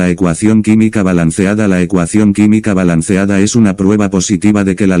esto en la ecuación química balanceada. La ecuación química balanceada es una prueba positiva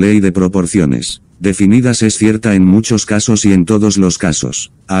de que la ley de proporciones definidas es cierta en muchos casos y en todos los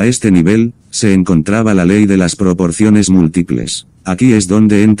casos. A este nivel, se encontraba la ley de las proporciones múltiples. Aquí es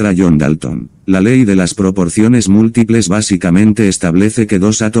donde entra John Dalton. La ley de las proporciones múltiples básicamente establece que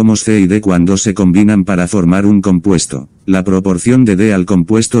dos átomos C y D cuando se combinan para formar un compuesto, la proporción de D al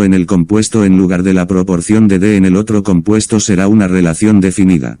compuesto en el compuesto en lugar de la proporción de D en el otro compuesto será una relación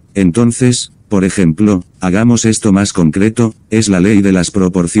definida. Entonces, por ejemplo, hagamos esto más concreto, es la ley de las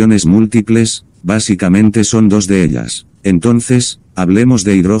proporciones múltiples, básicamente son dos de ellas. Entonces, hablemos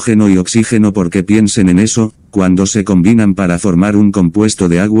de hidrógeno y oxígeno porque piensen en eso, cuando se combinan para formar un compuesto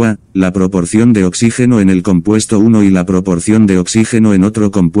de agua, la proporción de oxígeno en el compuesto 1 y la proporción de oxígeno en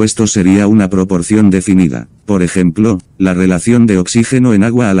otro compuesto sería una proporción definida. Por ejemplo, la relación de oxígeno en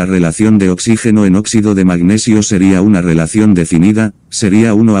agua a la relación de oxígeno en óxido de magnesio sería una relación definida,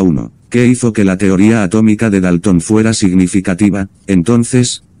 sería 1 a 1. ¿Qué hizo que la teoría atómica de Dalton fuera significativa?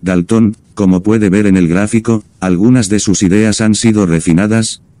 Entonces, Dalton, como puede ver en el gráfico, algunas de sus ideas han sido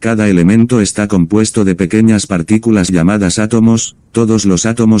refinadas. Cada elemento está compuesto de pequeñas partículas llamadas átomos, todos los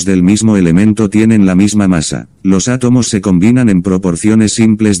átomos del mismo elemento tienen la misma masa. Los átomos se combinan en proporciones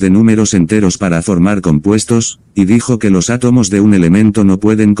simples de números enteros para formar compuestos, y dijo que los átomos de un elemento no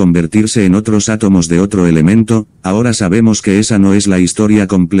pueden convertirse en otros átomos de otro elemento. Ahora sabemos que esa no es la historia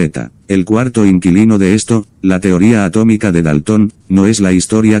completa. El cuarto inquilino de esto, la teoría atómica de Dalton, no es la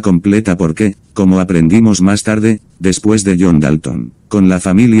historia completa porque, como aprendimos más tarde, después de John Dalton, con la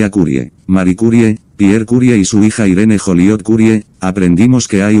familia Curie, Marie Curie, Pierre Curie y su hija Irene Joliot Curie, aprendimos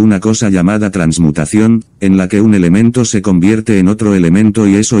que hay una cosa llamada transmutación, en la que un elemento se convierte en otro elemento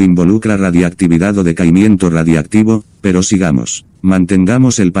y eso involucra radiactividad o decaimiento radiactivo, pero sigamos.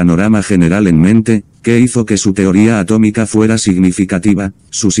 Mantengamos el panorama general en mente. ¿Qué hizo que su teoría atómica fuera significativa?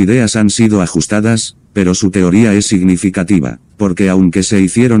 Sus ideas han sido ajustadas, pero su teoría es significativa, porque aunque se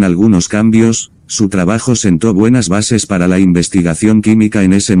hicieron algunos cambios, su trabajo sentó buenas bases para la investigación química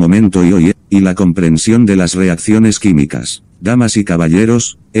en ese momento y hoy, y la comprensión de las reacciones químicas. Damas y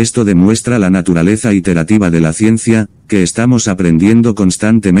caballeros, esto demuestra la naturaleza iterativa de la ciencia, que estamos aprendiendo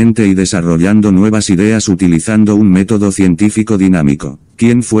constantemente y desarrollando nuevas ideas utilizando un método científico dinámico.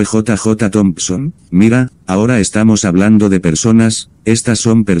 ¿Quién fue J.J. Thompson? Mira, ahora estamos hablando de personas, estas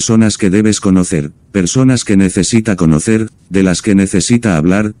son personas que debes conocer, personas que necesita conocer, de las que necesita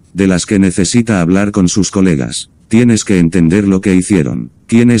hablar, de las que necesita hablar con sus colegas. Tienes que entender lo que hicieron.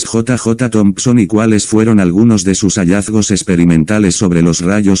 ¿Quién es J.J. Thompson y cuáles fueron algunos de sus hallazgos experimentales sobre los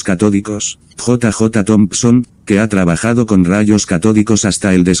rayos catódicos? J.J. Thompson, que ha trabajado con rayos catódicos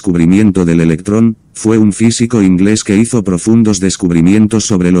hasta el descubrimiento del electrón, fue un físico inglés que hizo profundos descubrimientos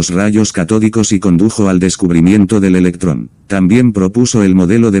sobre los rayos catódicos y condujo al descubrimiento del electrón. También propuso el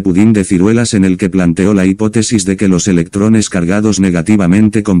modelo de pudín de ciruelas en el que planteó la hipótesis de que los electrones cargados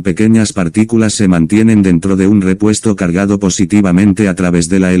negativamente con pequeñas partículas se mantienen dentro de un repuesto cargado positivamente a través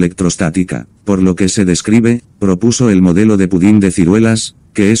de la electrostática. Por lo que se describe, propuso el modelo de pudín de ciruelas,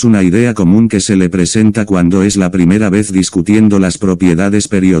 que es una idea común que se le presenta cuando es la primera vez discutiendo las propiedades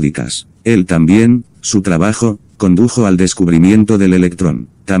periódicas. Él también, su trabajo, condujo al descubrimiento del electrón.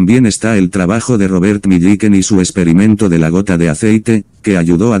 También está el trabajo de Robert Millikan y su experimento de la gota de aceite, que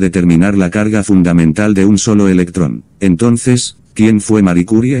ayudó a determinar la carga fundamental de un solo electrón. Entonces, ¿quién fue Marie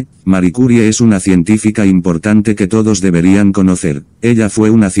Curie? Marie Curie es una científica importante que todos deberían conocer. Ella fue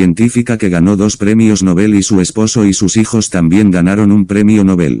una científica que ganó 2 premios Nobel y su esposo y sus hijos también ganaron un premio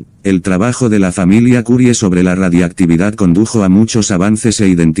Nobel. El trabajo de la familia Curie sobre la radiactividad condujo a muchos avances e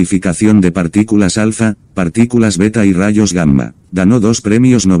identificación de partículas alfa, partículas beta y rayos gamma. Ganó 2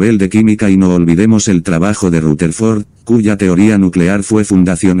 premios Nobel de Química y no olvidemos el trabajo de Rutherford, cuya teoría nuclear fue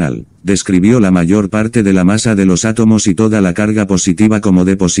fundacional. Describió la mayor parte de la masa de los átomos y toda la carga positiva como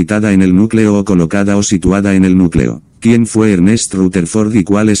depositada en el núcleo o colocada o situada en el núcleo. ¿Quién fue Ernest Rutherford y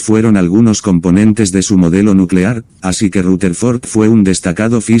cuáles fueron algunos componentes de su modelo nuclear? Así que Rutherford fue un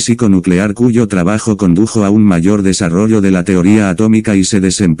destacado físico nuclear cuyo trabajo condujo a un mayor desarrollo de la teoría atómica y se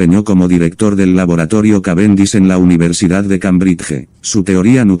desempeñó como director del laboratorio Cavendish en la Universidad de Cambridge. Su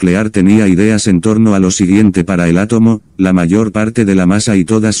teoría nuclear tenía ideas en torno a lo siguiente para el átomo: la mayor parte de la masa y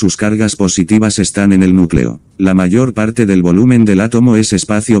todas sus cargas positivas están en el núcleo. La mayor parte del volumen del átomo es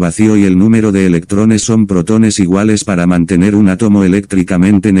espacio vacío y el número de electrones son protones iguales para mantener un átomo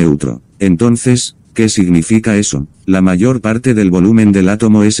eléctricamente neutro. Entonces, ¿qué significa eso? La mayor parte del volumen del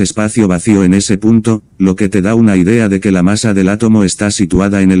átomo es espacio vacío en ese punto, lo que te da una idea de que la masa del átomo está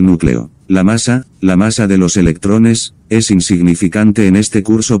situada en el núcleo. La masa de los electrones, es insignificante en este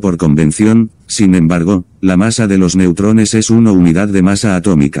curso por convención. Sin embargo, la masa de los neutrones es una unidad de masa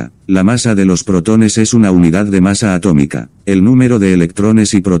atómica. La masa de los protones es una unidad de masa atómica. El número de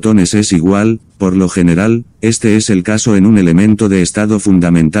electrones y protones es igual. Por lo general, este es el caso en un elemento de estado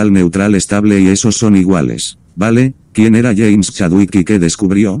fundamental neutral estable y esos son iguales. ¿Vale? ¿Quién era James Chadwick y qué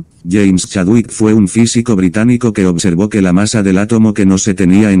descubrió? James Chadwick fue un físico británico que observó que la masa del átomo que no se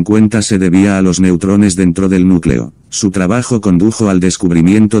tenía en cuenta se debía a los neutrones dentro del núcleo. Su trabajo condujo al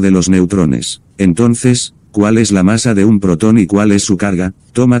descubrimiento de los neutrones. Entonces, ¿cuál es la masa de un protón y cuál es su carga?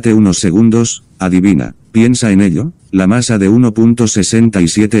 Tómate unos segundos, adivina. Piensa en ello. La masa de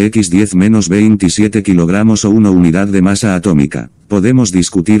 1.67 x 10⁻27 kilogramos o una unidad de masa atómica. Podemos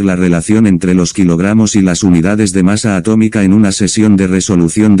discutir la relación entre los kilogramos y las unidades de masa atómica en una sesión de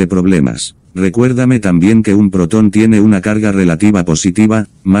resolución de problemas. Recuérdame también que un protón tiene una carga relativa positiva,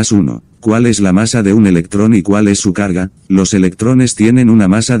 más 1. ¿Cuál es la masa de un electrón y cuál es su carga? Los electrones tienen una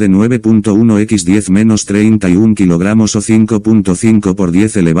masa de 9.1 x 10⁻31 kilogramos o 5.5 por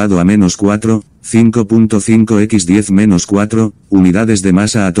 10 elevado a menos 4, 5.5 x 10⁻4, unidades de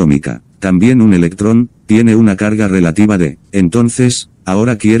masa atómica. También un electrón tiene una carga relativa de. Entonces,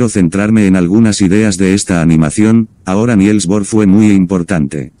 ahora quiero centrarme en algunas ideas de esta animación. Ahora Niels Bohr fue muy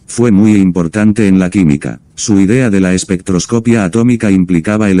importante. Fue muy importante en la química. Su idea de la espectroscopia atómica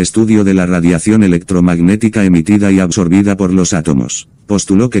implicaba el estudio de la radiación electromagnética emitida y absorbida por los átomos.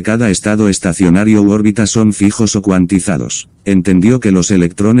 Postuló que cada estado estacionario u órbita son fijos o cuantizados. Entendió que los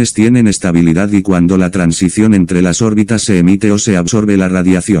electrones tienen estabilidad y cuando la transición entre las órbitas se emite o se absorbe la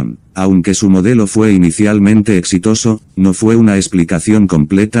radiación. Aunque su modelo fue inicialmente exitoso, no fue una explicación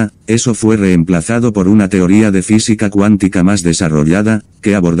completa. Eso fue reemplazado por una teoría de física cuántica más desarrollada,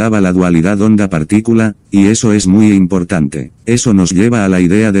 que abordaba la dualidad onda-partícula, y eso es muy importante. Eso nos lleva a la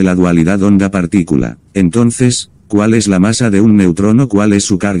idea de la dualidad onda-partícula. Entonces, ¿cuál es la masa de un neutrón o cuál es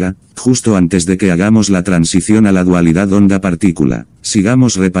su carga? Justo antes de que hagamos la transición a la dualidad onda-partícula,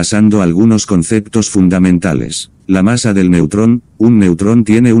 sigamos repasando algunos conceptos fundamentales. La masa del neutrón. Un neutrón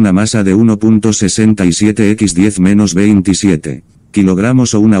tiene una masa de 1.67 x 10⁻27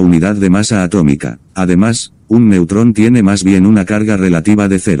 kilogramos o una unidad de masa atómica. Además, un neutrón tiene más bien una carga relativa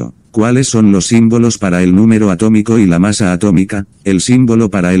de 0. ¿Cuáles son los símbolos para el número atómico y la masa atómica? El símbolo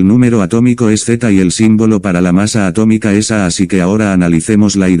para el número atómico es Z y el símbolo para la masa atómica es A, así que ahora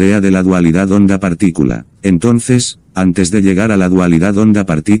analicemos la idea de la dualidad onda-partícula. Entonces, antes de llegar a la dualidad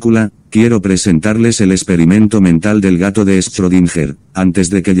onda-partícula, quiero presentarles el experimento mental del gato de Schrödinger. Antes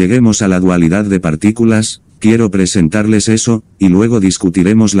de que lleguemos a la dualidad de partículas, quiero presentarles eso, y luego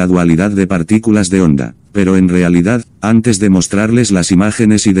discutiremos la dualidad de partículas de onda. Pero en realidad, antes de mostrarles las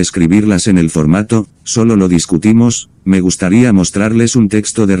imágenes y describirlas en el formato, solo lo discutimos, me gustaría mostrarles un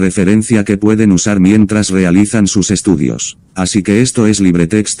texto de referencia que pueden usar mientras realizan sus estudios. Así que esto es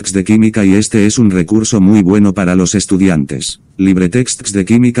LibreTexts de Química y este es un recurso muy bueno para los estudiantes. LibreTexts de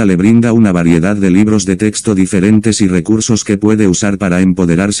Química le brinda una variedad de libros de texto diferentes y recursos que puede usar para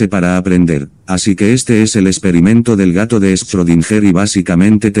empoderarse para aprender. Así que este es el experimento del gato de Schrödinger y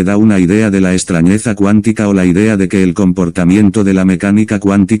básicamente te da una idea de la extrañeza cuántica o la idea de que el comportamiento de la mecánica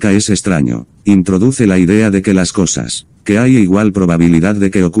cuántica es extraño. Introduce la idea de que las cosas, que hay igual probabilidad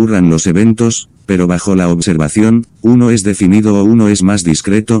de que ocurran los eventos, pero bajo la observación, uno es definido o uno es más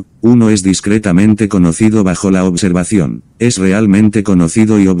discreto, uno es discretamente conocido bajo la observación, es realmente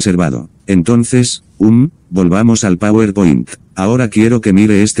conocido y observado. Entonces, volvamos al PowerPoint. Ahora quiero que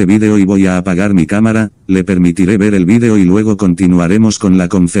mire este vídeo y voy a apagar mi cámara, le permitiré ver el vídeo y luego continuaremos con la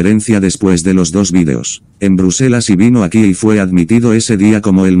conferencia después de los dos vídeos. En Bruselas y vino aquí y fue admitido ese día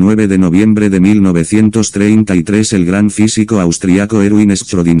como el 9 de noviembre de 1933 el gran físico austriaco Erwin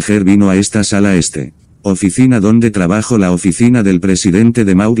Schrödinger vino a esta sala oficina donde trabajo la oficina del presidente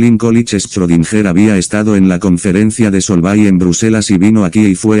de Magdalen College. Schrödinger había estado en la conferencia de Solvay en Bruselas y vino aquí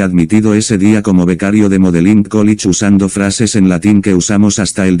y fue admitido ese día como becario de Magdalen College usando frases en latín que usamos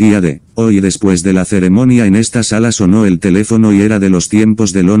hasta el día de hoy. Después de la ceremonia en esta sala sonó el teléfono y era de los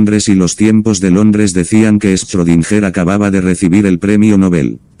tiempos de Londres y los tiempos de Londres decían que Schrödinger acababa de recibir el premio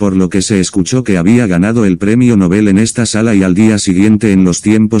Nobel, por lo que se escuchó que había ganado el premio Nobel en esta sala y al día siguiente en los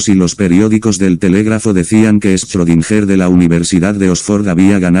tiempos y los periódicos del Telégrafo decían que Schrödinger de la Universidad de Oxford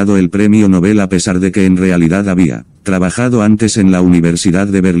había ganado el premio Nobel a pesar de que en realidad había trabajado antes en la Universidad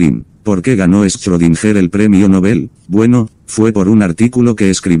de Berlín. ¿Por qué ganó Schrödinger el premio Nobel? Bueno, fue por un artículo que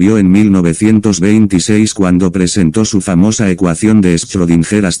escribió en 1926 cuando presentó su famosa ecuación de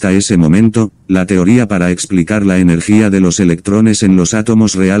Schrödinger. Hasta ese momento, la teoría para explicar la energía de los electrones en los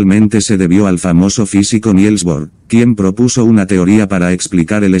átomos realmente se debió al famoso físico Niels Bohr, quien propuso una teoría para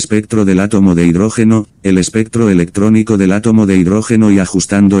explicar el espectro del átomo de hidrógeno, el espectro electrónico del átomo de hidrógeno y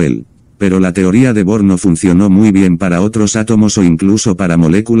ajustando él. Pero la teoría de Bohr no funcionó muy bien para otros átomos o incluso para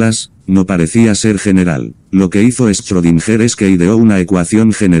moléculas, no parecía ser general. Lo que hizo Schrödinger es que ideó una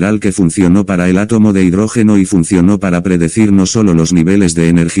ecuación general que funcionó para el átomo de hidrógeno y funcionó para predecir no solo los niveles de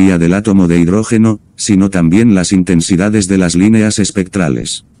energía del átomo de hidrógeno, sino también las intensidades de las líneas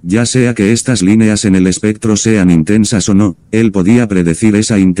espectrales. Ya sea que estas líneas en el espectro sean intensas o no, él podía predecir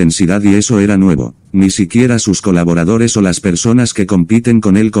esa intensidad y eso era nuevo. Ni siquiera sus colaboradores o las personas que compiten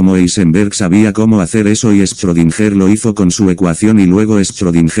con él como Heisenberg sabía cómo hacer eso y Schrödinger lo hizo con su ecuación y luego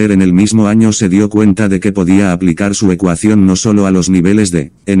Schrödinger en el mismo año se dio cuenta de que podía aplicar su ecuación no solo a los niveles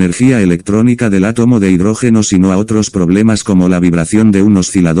de energía electrónica del átomo de hidrógeno sino a otros problemas como la vibración de un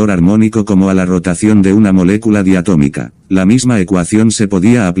oscilador armónico como a la rotación de una molécula diatómica. La misma ecuación se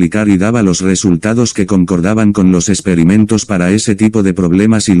podía aplicar y daba los resultados que concordaban con los experimentos para ese tipo de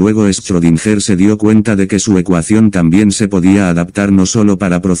problemas y luego Schrödinger se dio cuenta de que su ecuación también se podía adaptar no solo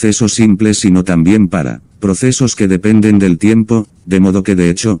para procesos simples sino también para procesos que dependen del tiempo, de modo que de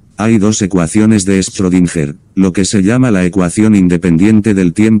hecho, hay dos ecuaciones de Schrödinger, lo que se llama la ecuación independiente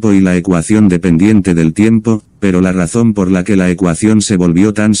del tiempo y la ecuación dependiente del tiempo, pero la razón por la que la ecuación se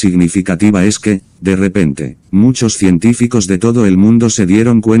volvió tan significativa es que, de repente, muchos científicos de todo el mundo se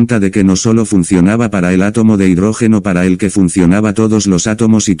dieron cuenta de que no solo funcionaba para el átomo de hidrógeno para el que funcionaba todos los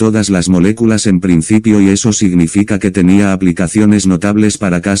átomos y todas las moléculas en principio y eso significa que tenía aplicaciones notables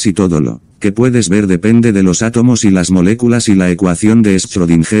para casi todo lo que puedes ver depende de los átomos y las moléculas y la ecuación de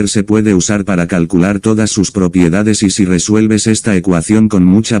Schrödinger se puede usar para calcular todas sus propiedades y si resuelves esta ecuación con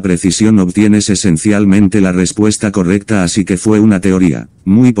mucha precisión obtienes esencialmente la respuesta correcta así que fue una teoría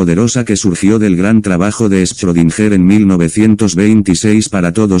muy poderosa que surgió del gran trabajo de Schrödinger en 1926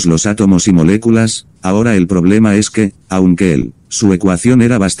 para todos los átomos y moléculas. Ahora el problema es que, aunque su ecuación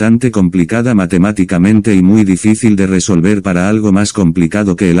era bastante complicada matemáticamente y muy difícil de resolver para algo más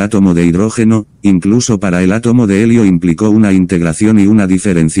complicado que el átomo de hidrógeno, incluso para el átomo de helio implicó una integración y una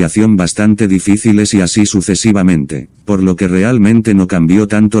diferenciación bastante difíciles y así sucesivamente, por lo que realmente no cambió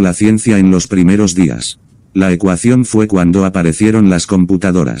tanto la ciencia en los primeros días. La ecuación fue cuando aparecieron las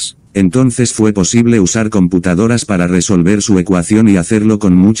computadoras. Entonces fue posible usar computadoras para resolver su ecuación y hacerlo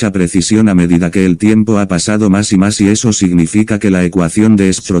con mucha precisión a medida que el tiempo ha pasado más y eso significa que la ecuación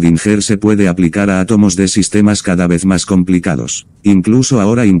de Schrödinger se puede aplicar a átomos de sistemas cada vez más complicados. Incluso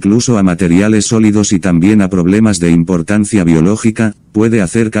ahora incluso a materiales sólidos y también a problemas de importancia biológica, puede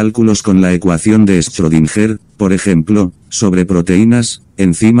hacer cálculos con la ecuación de Schrödinger, por ejemplo, sobre proteínas,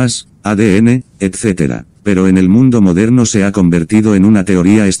 enzimas, ADN, etc. Pero en el mundo moderno se ha convertido en una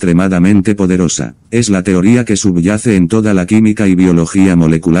teoría extremadamente poderosa. Es la teoría que subyace en toda la química y biología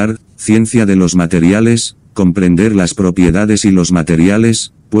molecular, ciencia de los materiales, comprender las propiedades y los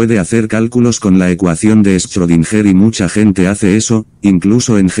materiales, puede hacer cálculos con la ecuación de Schrödinger y mucha gente hace eso,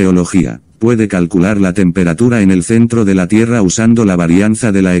 incluso en geología. Puede calcular la temperatura en el centro de la Tierra usando la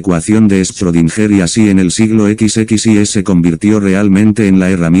varianza de la ecuación de Schrödinger y así en el siglo XX se convirtió realmente en la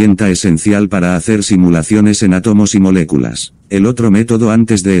herramienta esencial para hacer simulaciones en átomos y moléculas. El otro método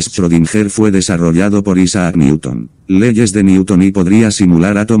antes de Schrödinger fue desarrollado por Isaac Newton. Leyes de Newton y podría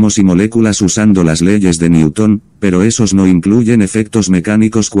simular átomos y moléculas usando las leyes de Newton, pero esos no incluyen efectos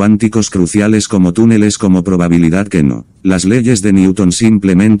mecánicos cuánticos cruciales como túneles como probabilidad que no. Las leyes de Newton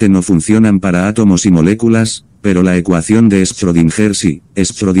simplemente no funcionan para átomos y moléculas, pero la ecuación de Schrödinger sí.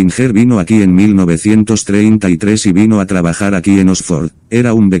 Schrödinger vino aquí en 1933 y vino a trabajar aquí en Oxford.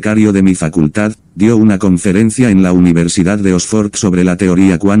 Era un becario de mi facultad, dio una conferencia en la Universidad de Oxford sobre la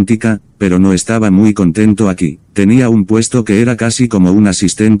teoría cuántica, pero no estaba muy contento aquí. Tenía un puesto que era casi como un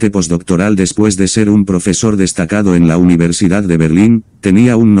asistente postdoctoral después de ser un profesor destacado en la Universidad de Berlín,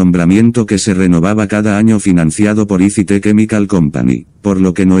 tenía un nombramiento que se renovaba cada año financiado por ICT Chemical Company, por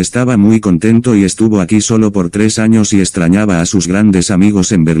lo que no estaba muy contento y estuvo aquí solo por 3 años y extrañaba a sus grandes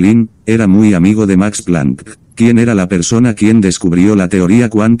amigos en Berlín, era muy amigo de Max Planck. Quien era la persona quien descubrió la teoría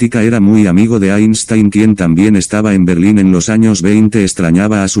cuántica era muy amigo de Einstein quien también estaba en Berlín en los años 20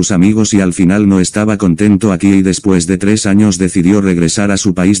 extrañaba a sus amigos y al final no estaba contento aquí y después de 3 años decidió regresar a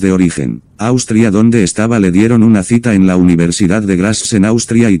su país de origen. Austria donde estaba le dieron una cita en la Universidad de Graz en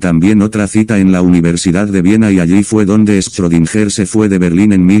Austria y también otra cita en la Universidad de Viena y allí fue donde Schrödinger se fue de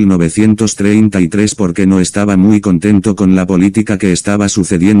Berlín en 1933 porque no estaba muy contento con la política que estaba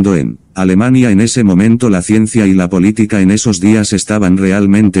sucediendo en Alemania en ese momento la ciencia ciencia y la política en esos días estaban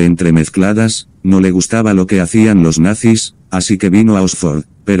realmente entremezcladas, no le gustaba lo que hacían los nazis, así que vino a Oxford,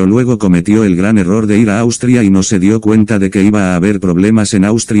 pero luego cometió el gran error de ir a Austria y no se dio cuenta de que iba a haber problemas en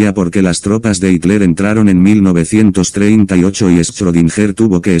Austria porque las tropas de Hitler entraron en 1938 y Schrödinger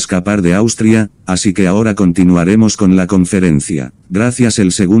tuvo que escapar de Austria, así que ahora continuaremos con la conferencia. Gracias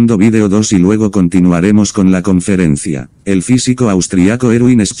el segundo vídeo 2 y luego continuaremos con la conferencia. El físico austriaco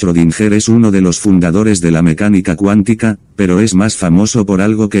Erwin Schrödinger es uno de los fundadores de la mecánica cuántica, pero es más famoso por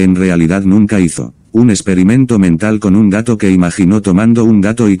algo que en realidad nunca hizo. Un experimento mental con un gato que imaginó tomando un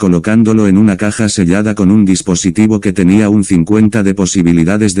gato y colocándolo en una caja sellada con un dispositivo que tenía un 50 de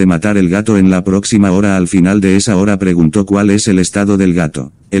posibilidades de matar el gato en la próxima hora. Al final de esa hora preguntó cuál es el estado del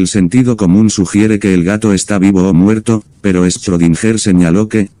gato. El sentido común sugiere que el gato está vivo o muerto, pero Schrödinger señaló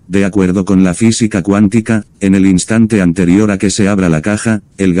que, de acuerdo con la física cuántica, en el instante anterior a que se abra la caja,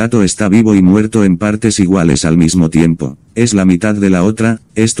 el gato está vivo y muerto en partes iguales al mismo tiempo. Es la mitad de la otra.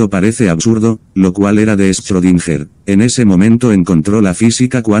 Esto parece absurdo, lo cual era de Schrödinger. En ese momento encontró la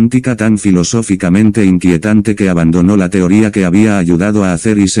física cuántica tan filosóficamente inquietante que abandonó la teoría que había ayudado a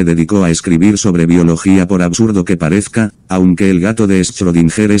hacer y se dedicó a escribir sobre biología por absurdo que parezca, aunque el gato de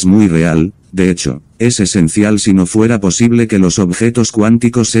Schrödinger es muy real. De hecho, es esencial si no fuera posible que los objetos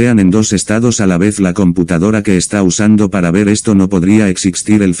cuánticos sean en dos estados a la vez. La computadora que está usando para ver esto no podría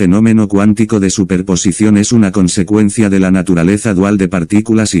existir. El fenómeno cuántico de superposición es una consecuencia de la naturaleza dual de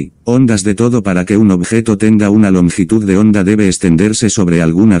partículas y ondas de todo. Para que un objeto tenga una longitud de onda debe extenderse sobre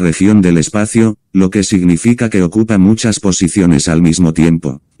alguna región del espacio, lo que significa que ocupa muchas posiciones al mismo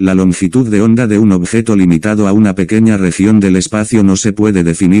tiempo. La longitud de onda de un objeto limitado a una pequeña región del espacio no se puede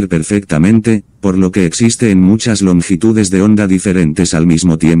definir perfectamente, por lo que existe en muchas longitudes de onda diferentes al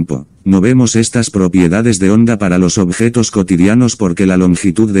mismo tiempo. No vemos estas propiedades de onda para los objetos cotidianos porque la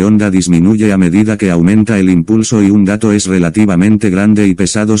longitud de onda disminuye a medida que aumenta el impulso y un dato es relativamente grande y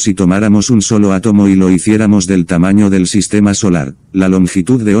pesado. Si tomáramos un solo átomo y lo hiciéramos del tamaño del sistema solar, la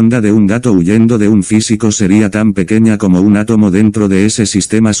longitud de onda de un dato huyendo de un físico sería tan pequeña como un átomo dentro de ese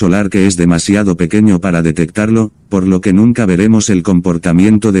sistema solar que es demasiado pequeño para detectarlo, por lo que nunca veremos el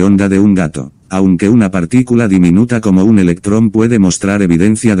comportamiento de onda de un gato. Aunque una partícula diminuta como un electrón puede mostrar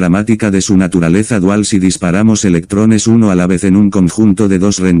evidencia dramática de su naturaleza dual si disparamos electrones uno a la vez en un conjunto de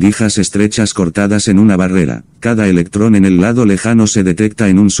dos rendijas estrechas cortadas en una barrera. Cada electrón en el lado lejano se detecta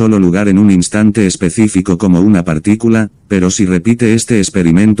en un solo lugar en un instante específico como una partícula, pero si repite este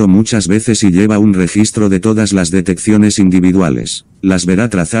experimento muchas veces y lleva un registro de todas las detecciones individuales, las verá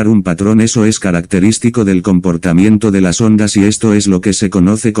trazar un patrón. Eso es característico del comportamiento de las ondas y esto es lo que se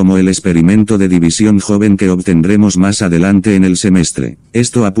conoce como el experimento de división joven que obtendremos más adelante en el semestre.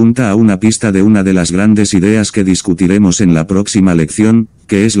 Esto apunta a una pista de una de las grandes ideas que discutiremos en la próxima lección,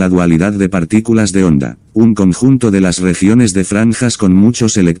 que es la dualidad de partículas de onda. Un conjunto de las regiones de franjas con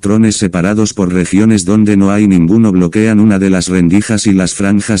muchos electrones separados por regiones donde no hay ninguno bloquean una de las rendijas y las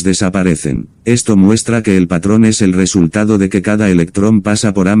franjas desaparecen. Esto muestra que el patrón es el resultado de que cada electrón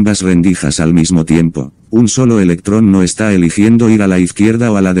pasa por ambas rendijas al mismo tiempo. Un solo electrón no está eligiendo ir a la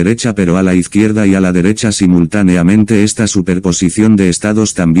izquierda o a la derecha, pero a la izquierda y a la derecha simultáneamente. Esta superposición de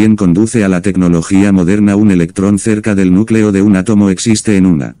estados también conduce a la tecnología moderna. Un electrón cerca del núcleo de un átomo existe en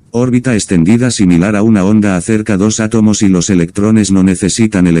una órbita extendida similar a una onda. Acerca dos átomos y los electrones no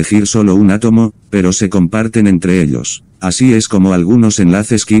necesitan elegir solo un átomo, pero se comparten entre ellos. Así es como algunos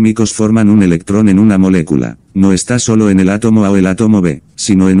enlaces químicos forman un electrón en una molécula. No está solo en el átomo A o el átomo B,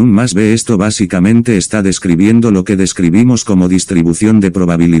 sino en un más B. Esto básicamente está describiendo lo que describimos como distribución de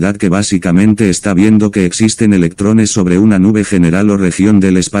probabilidad, que básicamente está viendo que existen electrones sobre una nube general o región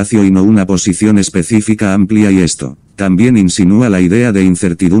del espacio y no una posición específica amplia, y esto también insinúa la idea de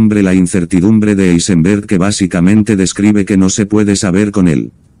incertidumbre, la incertidumbre de Heisenberg, que básicamente describe que no se puede saber con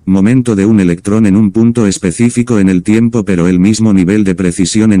él momento de un electrón en un punto específico en el tiempo, pero el mismo nivel de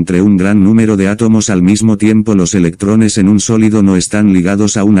precisión entre un gran número de átomos al mismo tiempo. Los electrones en un sólido no están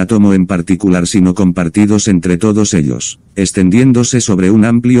ligados a un átomo en particular, sino compartidos entre todos ellos, extendiéndose sobre un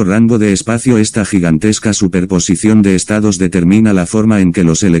amplio rango de espacio. Esta gigantesca superposición de estados determina la forma en que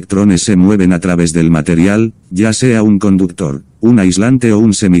los electrones se mueven a través del material, ya sea un conductor, un aislante o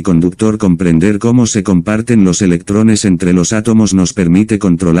un semiconductor. Comprender cómo se comparten los electrones entre los átomos nos permite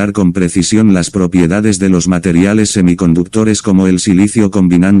controlar con precisión las propiedades de los materiales semiconductores como el silicio,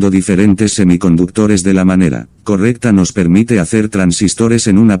 combinando diferentes semiconductores de la manera correcta nos permite hacer transistores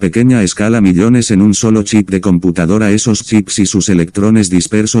en una pequeña escala, millones en un solo chip de computadora. Esos chips y sus electrones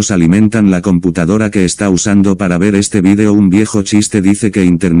dispersos alimentan la computadora que está usando para ver este vídeo. Un viejo chiste dice que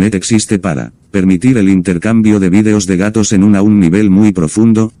Internet existe para permitir el intercambio de vídeos de gatos en un nivel muy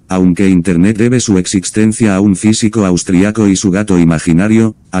profundo, aunque Internet debe su existencia a un físico austriaco y su gato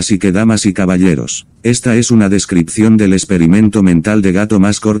imaginario. Así que, damas y caballeros, esta es una descripción del experimento mental de gato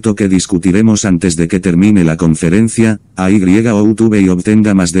más corto que discutiremos antes de que termine la conferencia. A YouTube y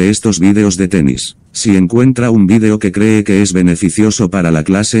obtenga más de estos vídeos de tenis. Si encuentra un vídeo que cree que es beneficioso para la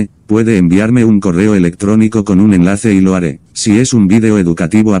clase, puede enviarme un correo electrónico con un enlace y lo haré. Si es un vídeo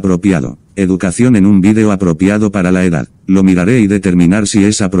educativo apropiado, educación en un vídeo apropiado para la edad, lo miraré y determinar si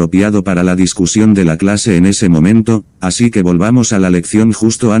es apropiado para la discusión de la clase en ese momento. Así que volvamos a la lección.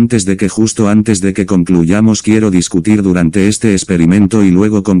 Justo antes de que concluyamos, quiero discutir durante este experimento y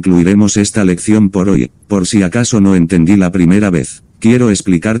luego concluiremos esta lección por hoy. Por si acaso no entendí la primera vez, quiero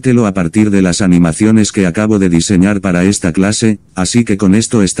explicártelo a partir de las animaciones que acabo de diseñar para esta clase, así que con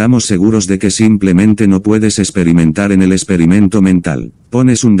esto estamos seguros de que simplemente no puedes experimentar en el experimento mental.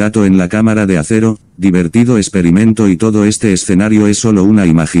 Pones un gato en la cámara de acero, divertido experimento, y todo este escenario es solo una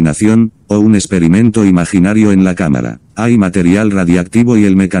imaginación, o un experimento imaginario en la cámara. Hay material radiactivo y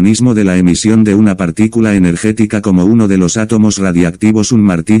el mecanismo de la emisión de una partícula energética como uno de los átomos radiactivos. Un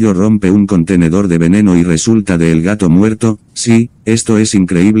martillo rompe un contenedor de veneno y resulta de el gato muerto. Sí, esto es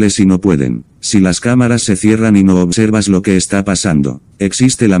increíble. Si no pueden, si las cámaras se cierran y no observas lo que está pasando,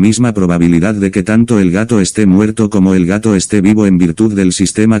 existe la misma probabilidad de que tanto el gato esté muerto como el gato esté vivo en virtud del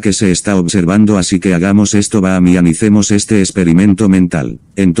sistema que se está observando. Así que hagamos esto, analicemos este experimento mental.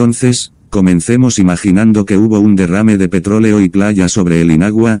 Entonces, comencemos imaginando que hubo un derrame de petróleo y playa sobre el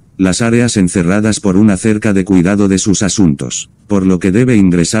Inagua, las áreas encerradas por una cerca de cuidado de sus asuntos, por lo que debe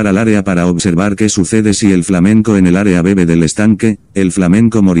ingresar al área para observar qué sucede. Si el flamenco en el área bebe del estanque, el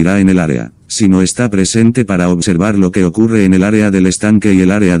flamenco morirá en el área. Si no está presente para observar lo que ocurre en el área del estanque y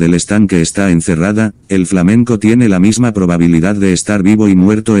el área del estanque está encerrada, el flamenco tiene la misma probabilidad de estar vivo y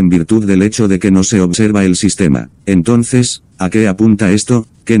muerto en virtud del hecho de que no se observa el sistema. Entonces, ¿a qué apunta esto?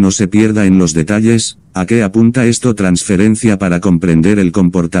 Que no se pierda en los detalles. ¿A qué apunta esto? Transferencia para comprender el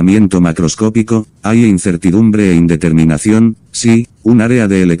comportamiento macroscópico. Hay incertidumbre e indeterminación. Sí, un área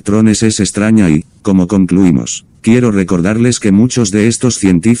de electrones es extraña y, como concluimos, quiero recordarles que muchos de estos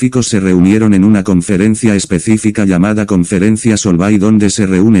científicos se reunieron en una conferencia específica llamada Conferencia Solvay, donde se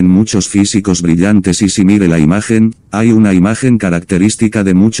reúnen muchos físicos brillantes. Y si mire la imagen, hay una imagen característica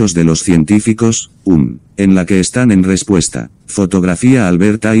de muchos de los científicos, en la que están en respuesta. Fotografía.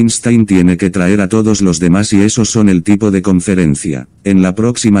 Albert Einstein tiene que traer a todos los demás, y esos son el tipo de conferencia. En la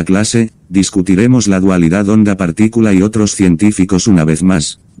próxima clase, discutiremos la dualidad onda-partícula y otros científicos una vez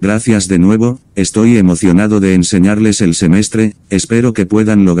más. Gracias de nuevo, estoy emocionado de enseñarles el semestre, espero que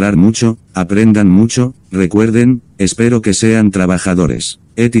puedan lograr mucho, aprendan mucho, recuerden, espero que sean trabajadores,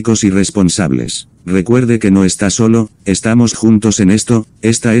 éticos y responsables. Recuerde que no está solo, estamos juntos en esto,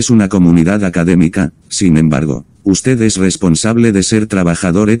 esta es una comunidad académica. Sin embargo, usted es responsable de ser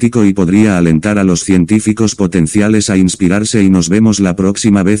trabajador ético y podría alentar a los científicos potenciales a inspirarse. Y nos vemos la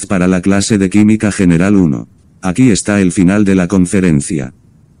próxima vez para la clase de Química General 1. Aquí está el final de la conferencia.